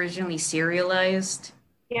was originally serialized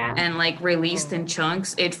and released in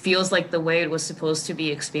chunks, it feels like the way it was supposed to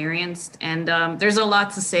be experienced. And there's a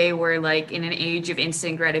lot to say where in an age of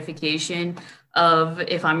instant gratification of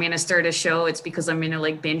if I'm going to start a show, it's because I'm going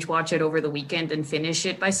to binge watch it over the weekend and finish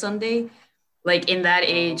it by Sunday. In that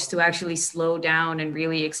age, to actually slow down and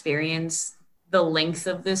really experience the length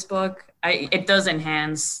of this book, it does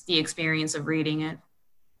enhance the experience of reading it.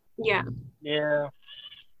 Yeah.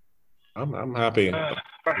 I'm happy. Yeah,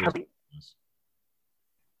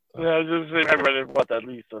 I read it at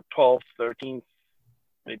least the 12th, 13th,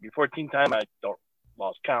 maybe 14th time. I don't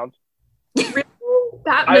lost count.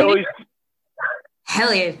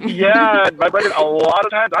 Hell yeah. Yeah, I read it a lot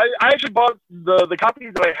of times. I actually bought the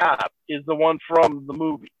copy that I have is the one from the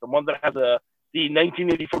movie, the one that has the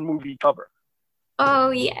 1984 movie cover.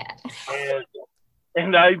 Oh yeah.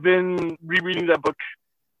 And I've been rereading that book.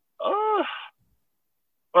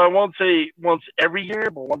 I won't say once every year,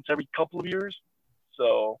 but once every couple of years.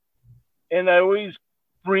 So, and I always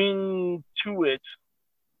bring to it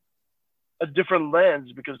a different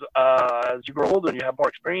lens because as you grow older and you have more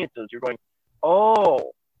experiences, you're going,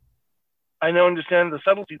 oh, I now understand the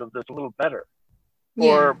subtleties of this a little better.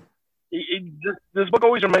 Yeah. Or this book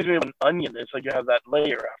always reminds me of an onion. It's like you have that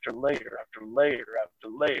layer after layer after layer after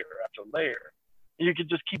layer after layer. And you could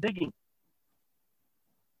just keep digging.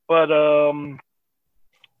 But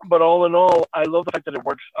all in all, I love the fact that it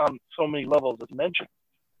works on so many levels, as mentioned.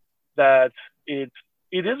 That it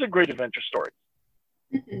is a great adventure story.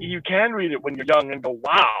 Mm-hmm. You can read it when you're young and go,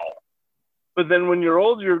 wow. But then when you're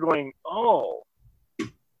older, you're going, oh,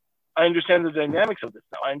 I understand the dynamics of this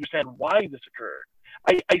now. I understand why this occurred.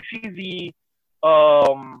 I see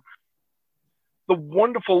the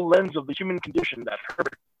wonderful lens of the human condition that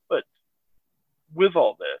Herbert put with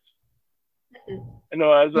all this. You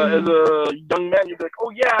know, as a young man, you're like, oh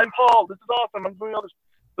yeah, I'm Paul. This is awesome. I'm doing all this.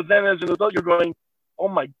 But then as an adult, you're going, oh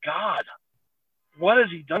my God, what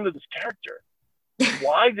has he done to this character?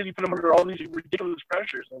 Why did he put him under all these ridiculous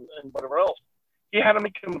pressures and whatever else? He had to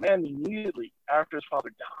make him a man immediately after his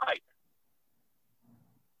father died.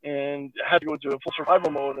 And had to go into a full survival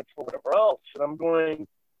mode and for whatever else. And I'm going,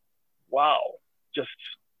 wow, just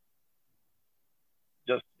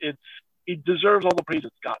it deserves all the praise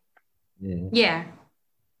it's got. Yeah.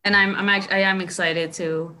 And I am excited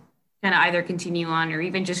to kind of either continue on or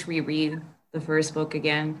even just reread the first book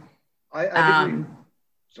again. I think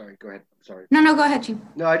sorry, go ahead. Sorry. No, go ahead, you.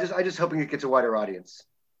 No, I just hoping it gets a wider audience.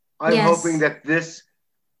 I'm Yes. hoping that this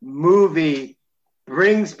movie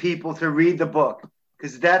brings people to read the book,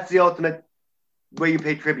 because that's the ultimate way you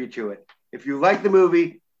pay tribute to it. If you like the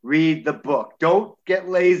movie, read the book. Don't get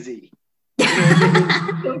lazy.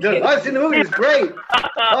 I've seen the movie. It's great.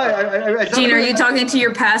 Gene, are you talking to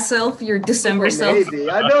your past self, your December self? Maybe.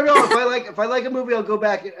 No. If I like a movie, I'll go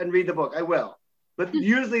back and read the book. I will. But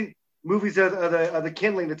usually, movies are the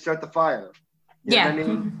kindling that start the fire. You know what I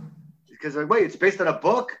mean? Because wait, it's based on a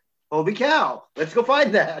book. Holy cow! Let's go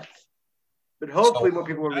find that. But hopefully, more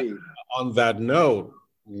people will read. On that note,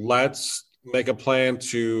 let's make a plan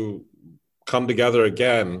to come together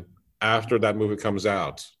again after that movie comes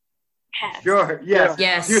out. Sure. Yes.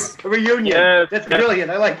 Yes. A reunion. Yes. That's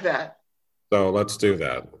brilliant. I like that. So let's do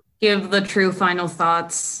that. Give the true final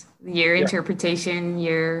thoughts, your interpretation,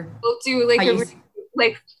 your We'll do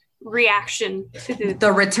like reaction to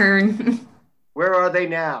the return. Where are they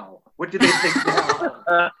now? What do they think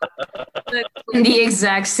now? In the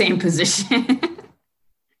exact same position.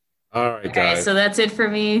 All right, Okay, guys. so that's it for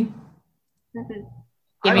me.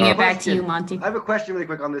 Giving it back to you, Monty. I have a question really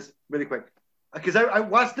quick on this, because I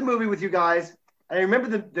watched the movie with you guys, and I remember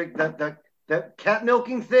the cat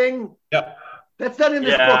milking thing. Yep. That's not in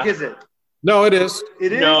this book, is it? No, it is.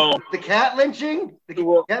 It is? No. The cat lynching? The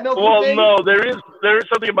cat milking Well, thing? no, there is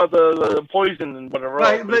something about the poison and whatever.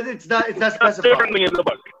 Right, but it's not specified. Differently in the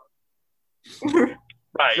book.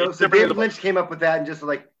 Right. So David Lynch came up with that and just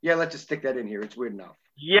like, yeah, let's just stick that in here. It's weird enough.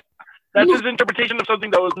 Yeah, that's his interpretation of something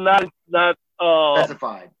that was not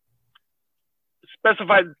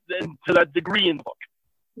specified to that degree in the book.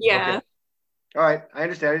 Yeah. Okay. All right, I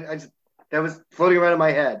understand. That was floating around in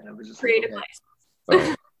my head. I was just Creative okay.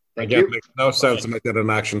 license. Thank Again, you. it makes no sense to make that an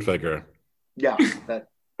action figure. Yeah.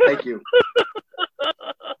 Thank you.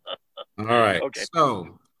 All right. Okay.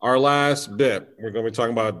 So our last bit, we're going to be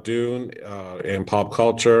talking about Dune in pop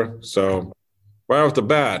culture. So right off the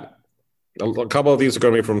bat, a couple of these are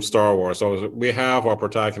going to be from Star Wars. So we have our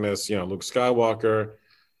protagonist, Luke Skywalker.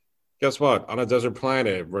 Guess what? On a desert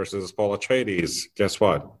planet versus Paul Atreides. Guess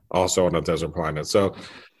what? Also on a desert planet. So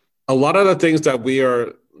a lot of the things that we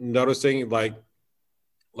are noticing, like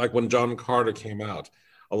when John Carter came out,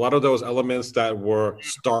 a lot of those elements that were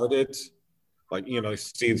started, like,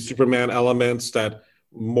 see Superman elements that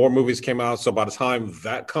more movies came out. So by the time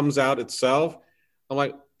that comes out itself, I'm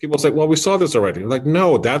like, people say, well, we saw this already. I'm like,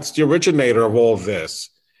 no, that's the originator of all of this.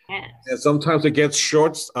 Yes. And sometimes it gets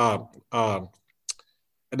shorts.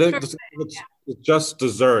 And then it's just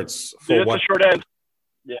desserts for It's what. a short end.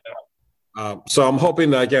 Yeah. So I'm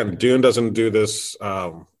hoping that, again, Dune doesn't do this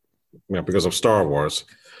because of Star Wars.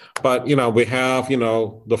 But, we have,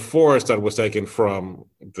 the forest that was taken from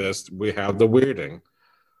this. We have the weirding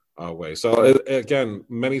way. So, again,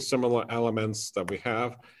 many similar elements that we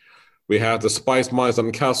have. We have the spice mines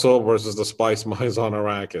on Kessel versus the spice mines on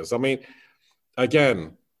Arrakis. I mean,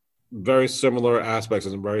 again, very similar aspects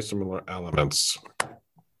and very similar elements.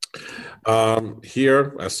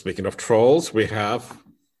 Here, speaking of trolls, we have...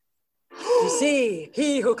 You see,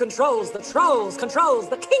 he who controls the trolls controls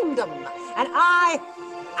the kingdom, and I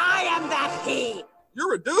am that he.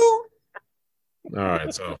 You're a dude. All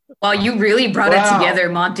right, so... Well, you really brought it together,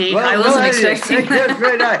 Monty. I wasn't expecting that. Was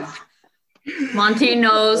very nice. Monty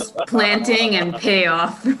knows planting and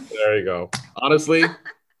payoff. There you go. Honestly,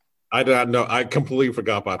 I did not know. I completely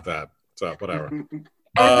forgot about that. So, whatever.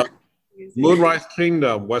 Moonrise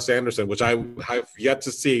Kingdom, Wes Anderson, which I have yet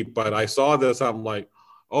to see, but I saw this. I'm like,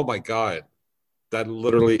 oh my God, that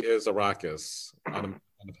literally is Arrakis on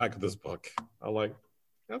the back of this book. I'm like,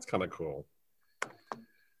 that's kind of cool.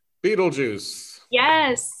 Beetlejuice.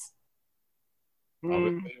 Yes.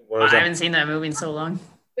 I haven't seen that movie in so long.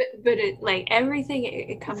 But it, like, everything,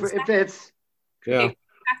 it comes It back. fits. Yeah. Back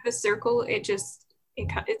the circle, it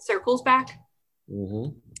circles back.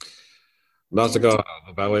 Mm-hmm. Nausicaa,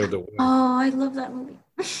 the Valley of the Wind. Oh, I love that movie.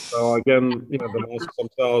 So again, the monsters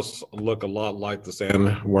themselves look a lot like the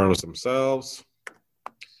sandworms themselves.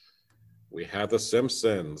 We have the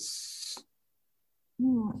Simpsons.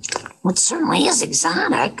 It certainly is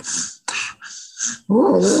exotic.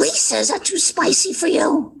 Ooh, Lisa's are too spicy for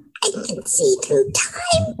you. I can see through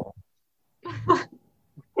time.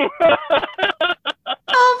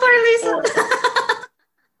 Oh, poor Lisa.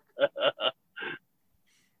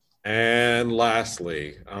 And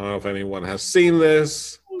lastly, I don't know if anyone has seen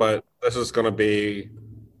this, but this is going to be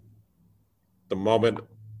the moment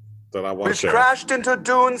that I want to We've share. crashed into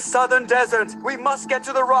Dune's southern desert. We must get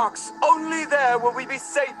to the rocks. Only there will we be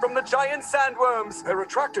safe from the giant sandworms. They're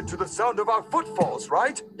attracted to the sound of our footfalls,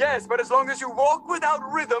 right? Yes, but as long as you walk without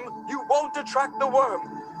rhythm, you won't attract the worm.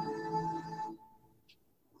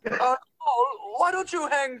 Paul, why don't you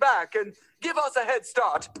hang back and give us a head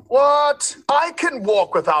start? What? I can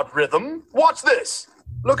walk without rhythm. Watch this.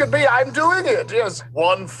 Look at me, I'm doing it. Just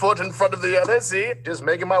 1 foot in front of the other, see? Just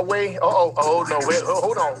making my way. Oh, no, wait,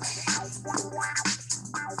 hold on.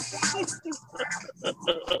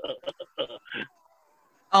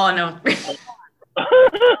 Oh no.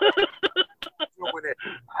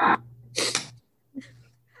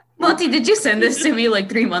 Monty, did you send this to me like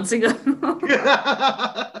 3 months ago?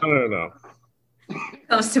 No.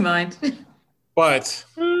 Comes to mind. But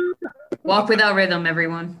walk without rhythm,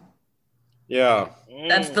 everyone. Yeah.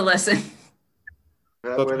 That's the lesson.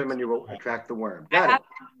 Without rhythm and you will attract the worm. Got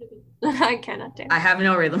it. I cannot dance. I have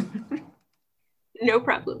no rhythm. No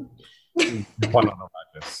problem. Yeah.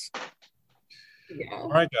 All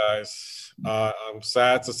right, guys. I'm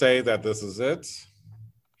sad to say that this is it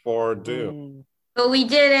for Dune. But we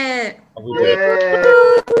did it. We did it.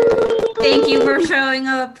 Thank you for showing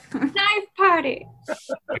up. Knife party.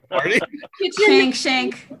 Party?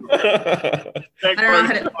 Shank. I don't know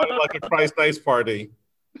how to... Like a Christ Ice party.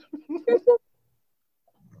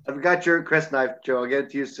 I've got your Chris knife, Joe. I'll get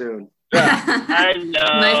it to you soon. I know.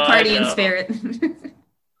 Knife party in spirit.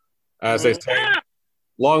 As they say,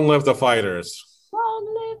 long live the fighters.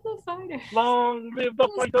 Long live the fighters. Long live the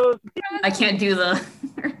fighters. I can't do the...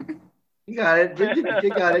 You got it. You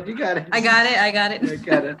got it. You got it. I got it. I got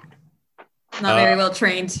it. Not very well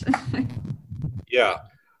trained. Yeah.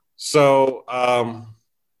 So,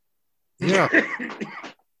 yeah.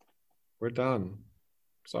 We're done.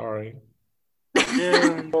 Sorry.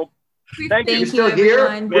 Yeah, well, Thank You're you, still here?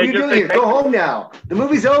 everyone. What are you doing here? Go home now. The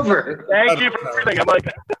movie's over. Thank you for everything. I'm like,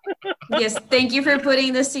 Yes, thank you for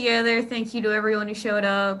putting this together. Thank you to everyone who showed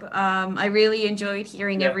up. I really enjoyed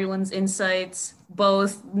hearing everyone's insights,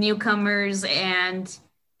 both newcomers and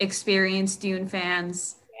experienced Dune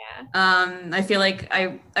fans. Yeah. I feel like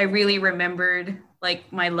I really remembered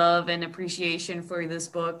like my love and appreciation for this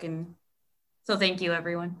book, and so thank you,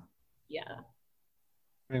 everyone. Yeah.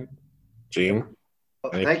 Gene?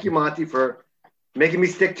 Thank you, Monty, for making me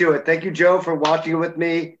stick to it. Thank you, Joe, for watching it with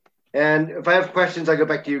me. And if I have questions, I'll go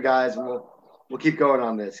back to you guys, and we'll keep going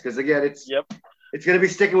on this. Because, again, it's going to be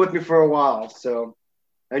sticking with me for a while. So,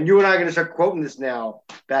 and you and I are going to start quoting this now,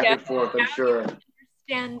 back and forth, I'm sure.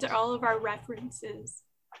 Understand all of our references.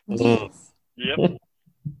 Yes. Yep.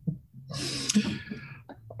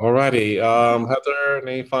 Alrighty. Heather,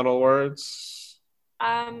 any final words?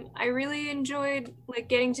 I really enjoyed like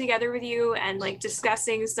getting together with you and like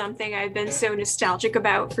discussing something I've been so nostalgic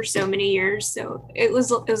about for so many years. So it was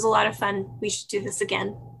a lot of fun. We should do this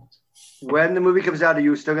again. When the movie comes out, are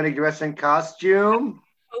you still going to dress in costume?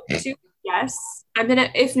 Hope to. Yes.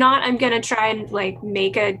 If not, I'm gonna try and like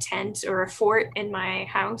make a tent or a fort in my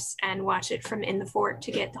house and watch it from in the fort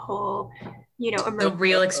to get the whole, The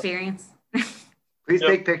real experience. Please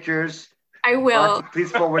take pictures. I will. Monty,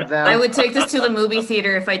 please forward them. I would take this to the movie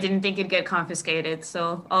theater if I didn't think it'd get confiscated.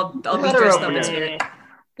 So I'll be dressed up in spirit.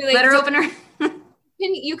 Letter opener.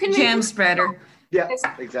 You can Jam make spreader. Yeah,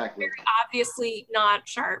 exactly. very obviously not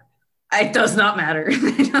sharp. It does not matter.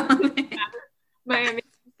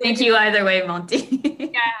 Thank you either way, Monty.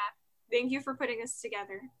 Yeah. Thank you for putting us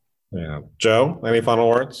together. Yeah. Joe, any final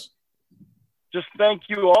words? just thank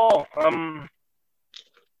you all.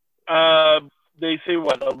 They say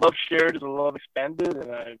what, a love shared is a love expanded,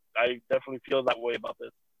 and I definitely feel that way about this.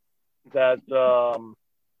 That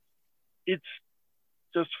it's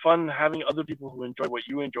just fun having other people who enjoy what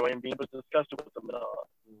you enjoy and being able to discuss it with them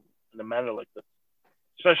in a manner like this.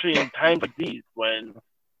 Especially in times like these when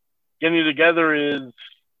getting together is,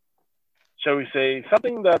 shall we say,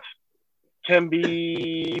 something that can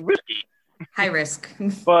be risky. High risk.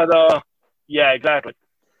 But, yeah, exactly.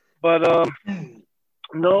 But,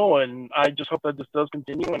 no, and I just hope that this does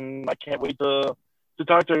continue, and I can't wait to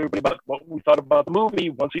talk to everybody about what we thought about the movie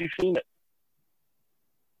once we've seen it.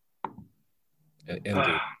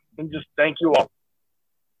 Indeed. And just thank you all.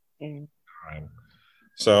 Right.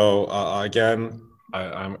 So, again,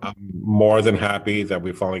 I'm more than happy that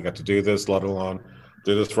we finally got to do this, let alone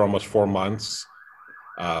do this for almost 4 months.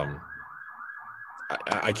 I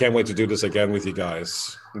can't wait to do this again with you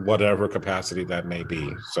guys, whatever capacity that may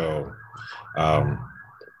be. So,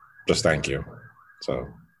 just thank you. So,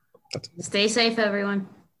 Stay safe, everyone.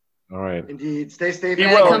 All right. Indeed. Stay safe. You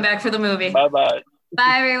gotta come back for the movie. Bye-bye.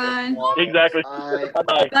 Bye, everyone. Exactly. Bye.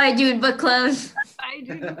 Bye-bye. Bye, Dune Book Club. Bye,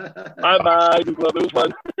 Dune. Bye-bye. It was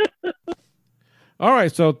fun. All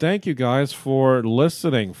right, so thank you guys for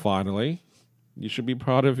listening, finally. You should be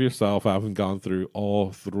proud of yourself having gone through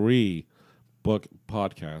all 3 book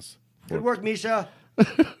podcasts. Good work, Misha.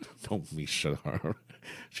 Don't Misha her.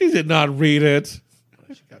 She did not read it.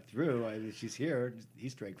 She got through. I mean, she's here.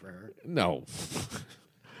 Easter egg for her. No.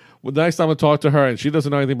 Well, next time I talk to her and she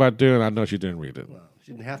doesn't know anything about Dune, I know she didn't read it. Well,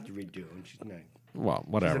 she didn't have to read Dune. She's not. Well,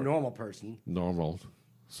 whatever. She's a normal person. Normal.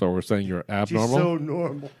 So we're saying you're abnormal? She's so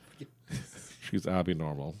normal. She's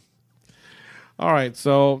abnormal. All right,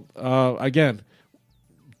 so again,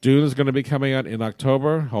 Dune is going to be coming out in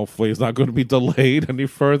October. Hopefully it's not going to be delayed any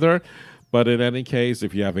further. But in any case,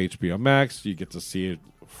 if you have HBO Max, you get to see it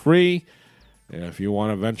free. And if you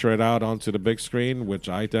want to venture it out onto the big screen, which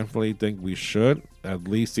I definitely think we should, at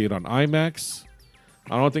least see it on IMAX.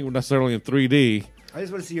 I don't think necessarily in 3D. I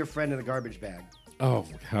just want to see your friend in a garbage bag. Oh,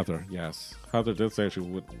 Heather, yes. Heather did say she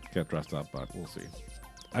would get dressed up, but we'll see.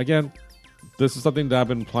 Again, this is something that I've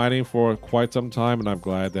been planning for quite some time, and I'm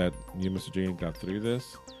glad that you, Mr. Gene, got through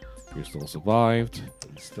this. You still survived.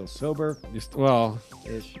 You're still sober. Ish.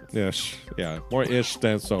 Ish. Yeah, more ish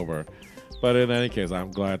than sober. But in any case, I'm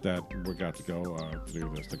glad that we got to go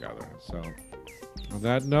through this together. So, on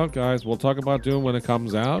that note, guys, we'll talk about Dune when it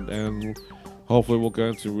comes out, and hopefully we'll get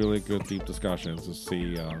into really good, deep discussions to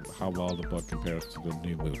see how well the book compares to the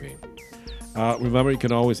new movie. Remember, you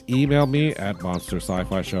can always email me at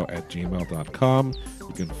monstersci-fi@gmail.com.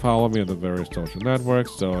 You can follow me on the various social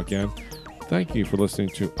networks. So, again, thank you for listening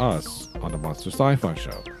to us on the Monster Sci-Fi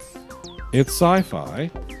Show. It's sci-fi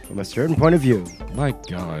from a certain point of view. My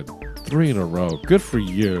God, 3 in a row. Good for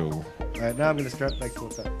you. All right, now I'm going to start like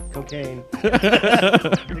what's up? Cocaine.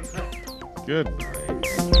 Good night.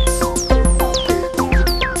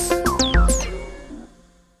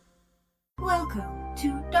 Welcome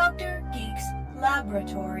to Dr. Geek's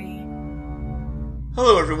Laboratory.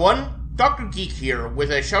 Hello everyone, Dr. Geek here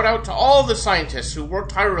with a shout out to all the scientists who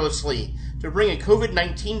worked tirelessly to bring a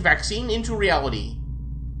COVID-19 vaccine into reality.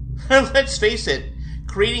 Let's face it,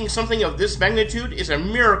 creating something of this magnitude is a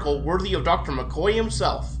miracle worthy of Dr. McCoy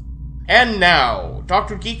himself. And now,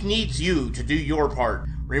 Dr. Geek needs you to do your part.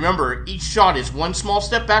 Remember, each shot is one small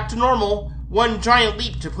step back to normal, one giant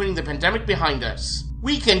leap to putting the pandemic behind us.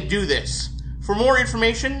 We can do this. For more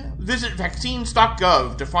information, visit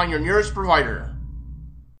vaccines.gov to find your nearest provider.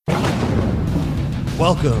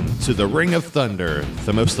 Welcome to the Ring of Thunder,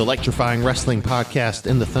 the most electrifying wrestling podcast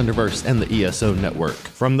in the Thunderverse and the ESO network.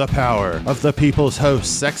 From the power of the people's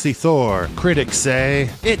host, Sexy Thor, critics say,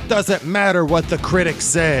 it doesn't matter what the critics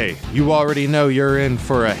say. You already know you're in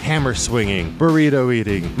for a hammer-swinging,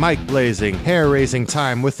 burrito-eating, mic-blazing, hair-raising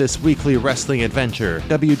time with this weekly wrestling adventure.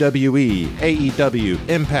 WWE, AEW,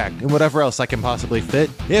 Impact, and whatever else I can possibly fit.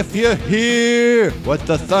 If you hear what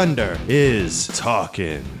the Thunder is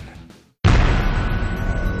talking.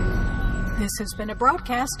 This has been a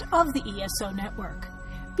broadcast of the ESO Network.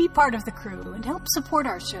 Be part of the crew and help support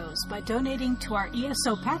our shows by donating to our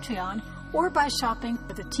ESO Patreon or by shopping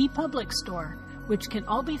at the TeePublic store, which can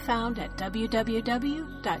all be found at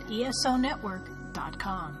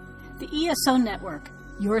www.esonetwork.com. The ESO Network,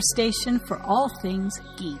 your station for all things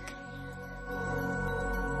geek.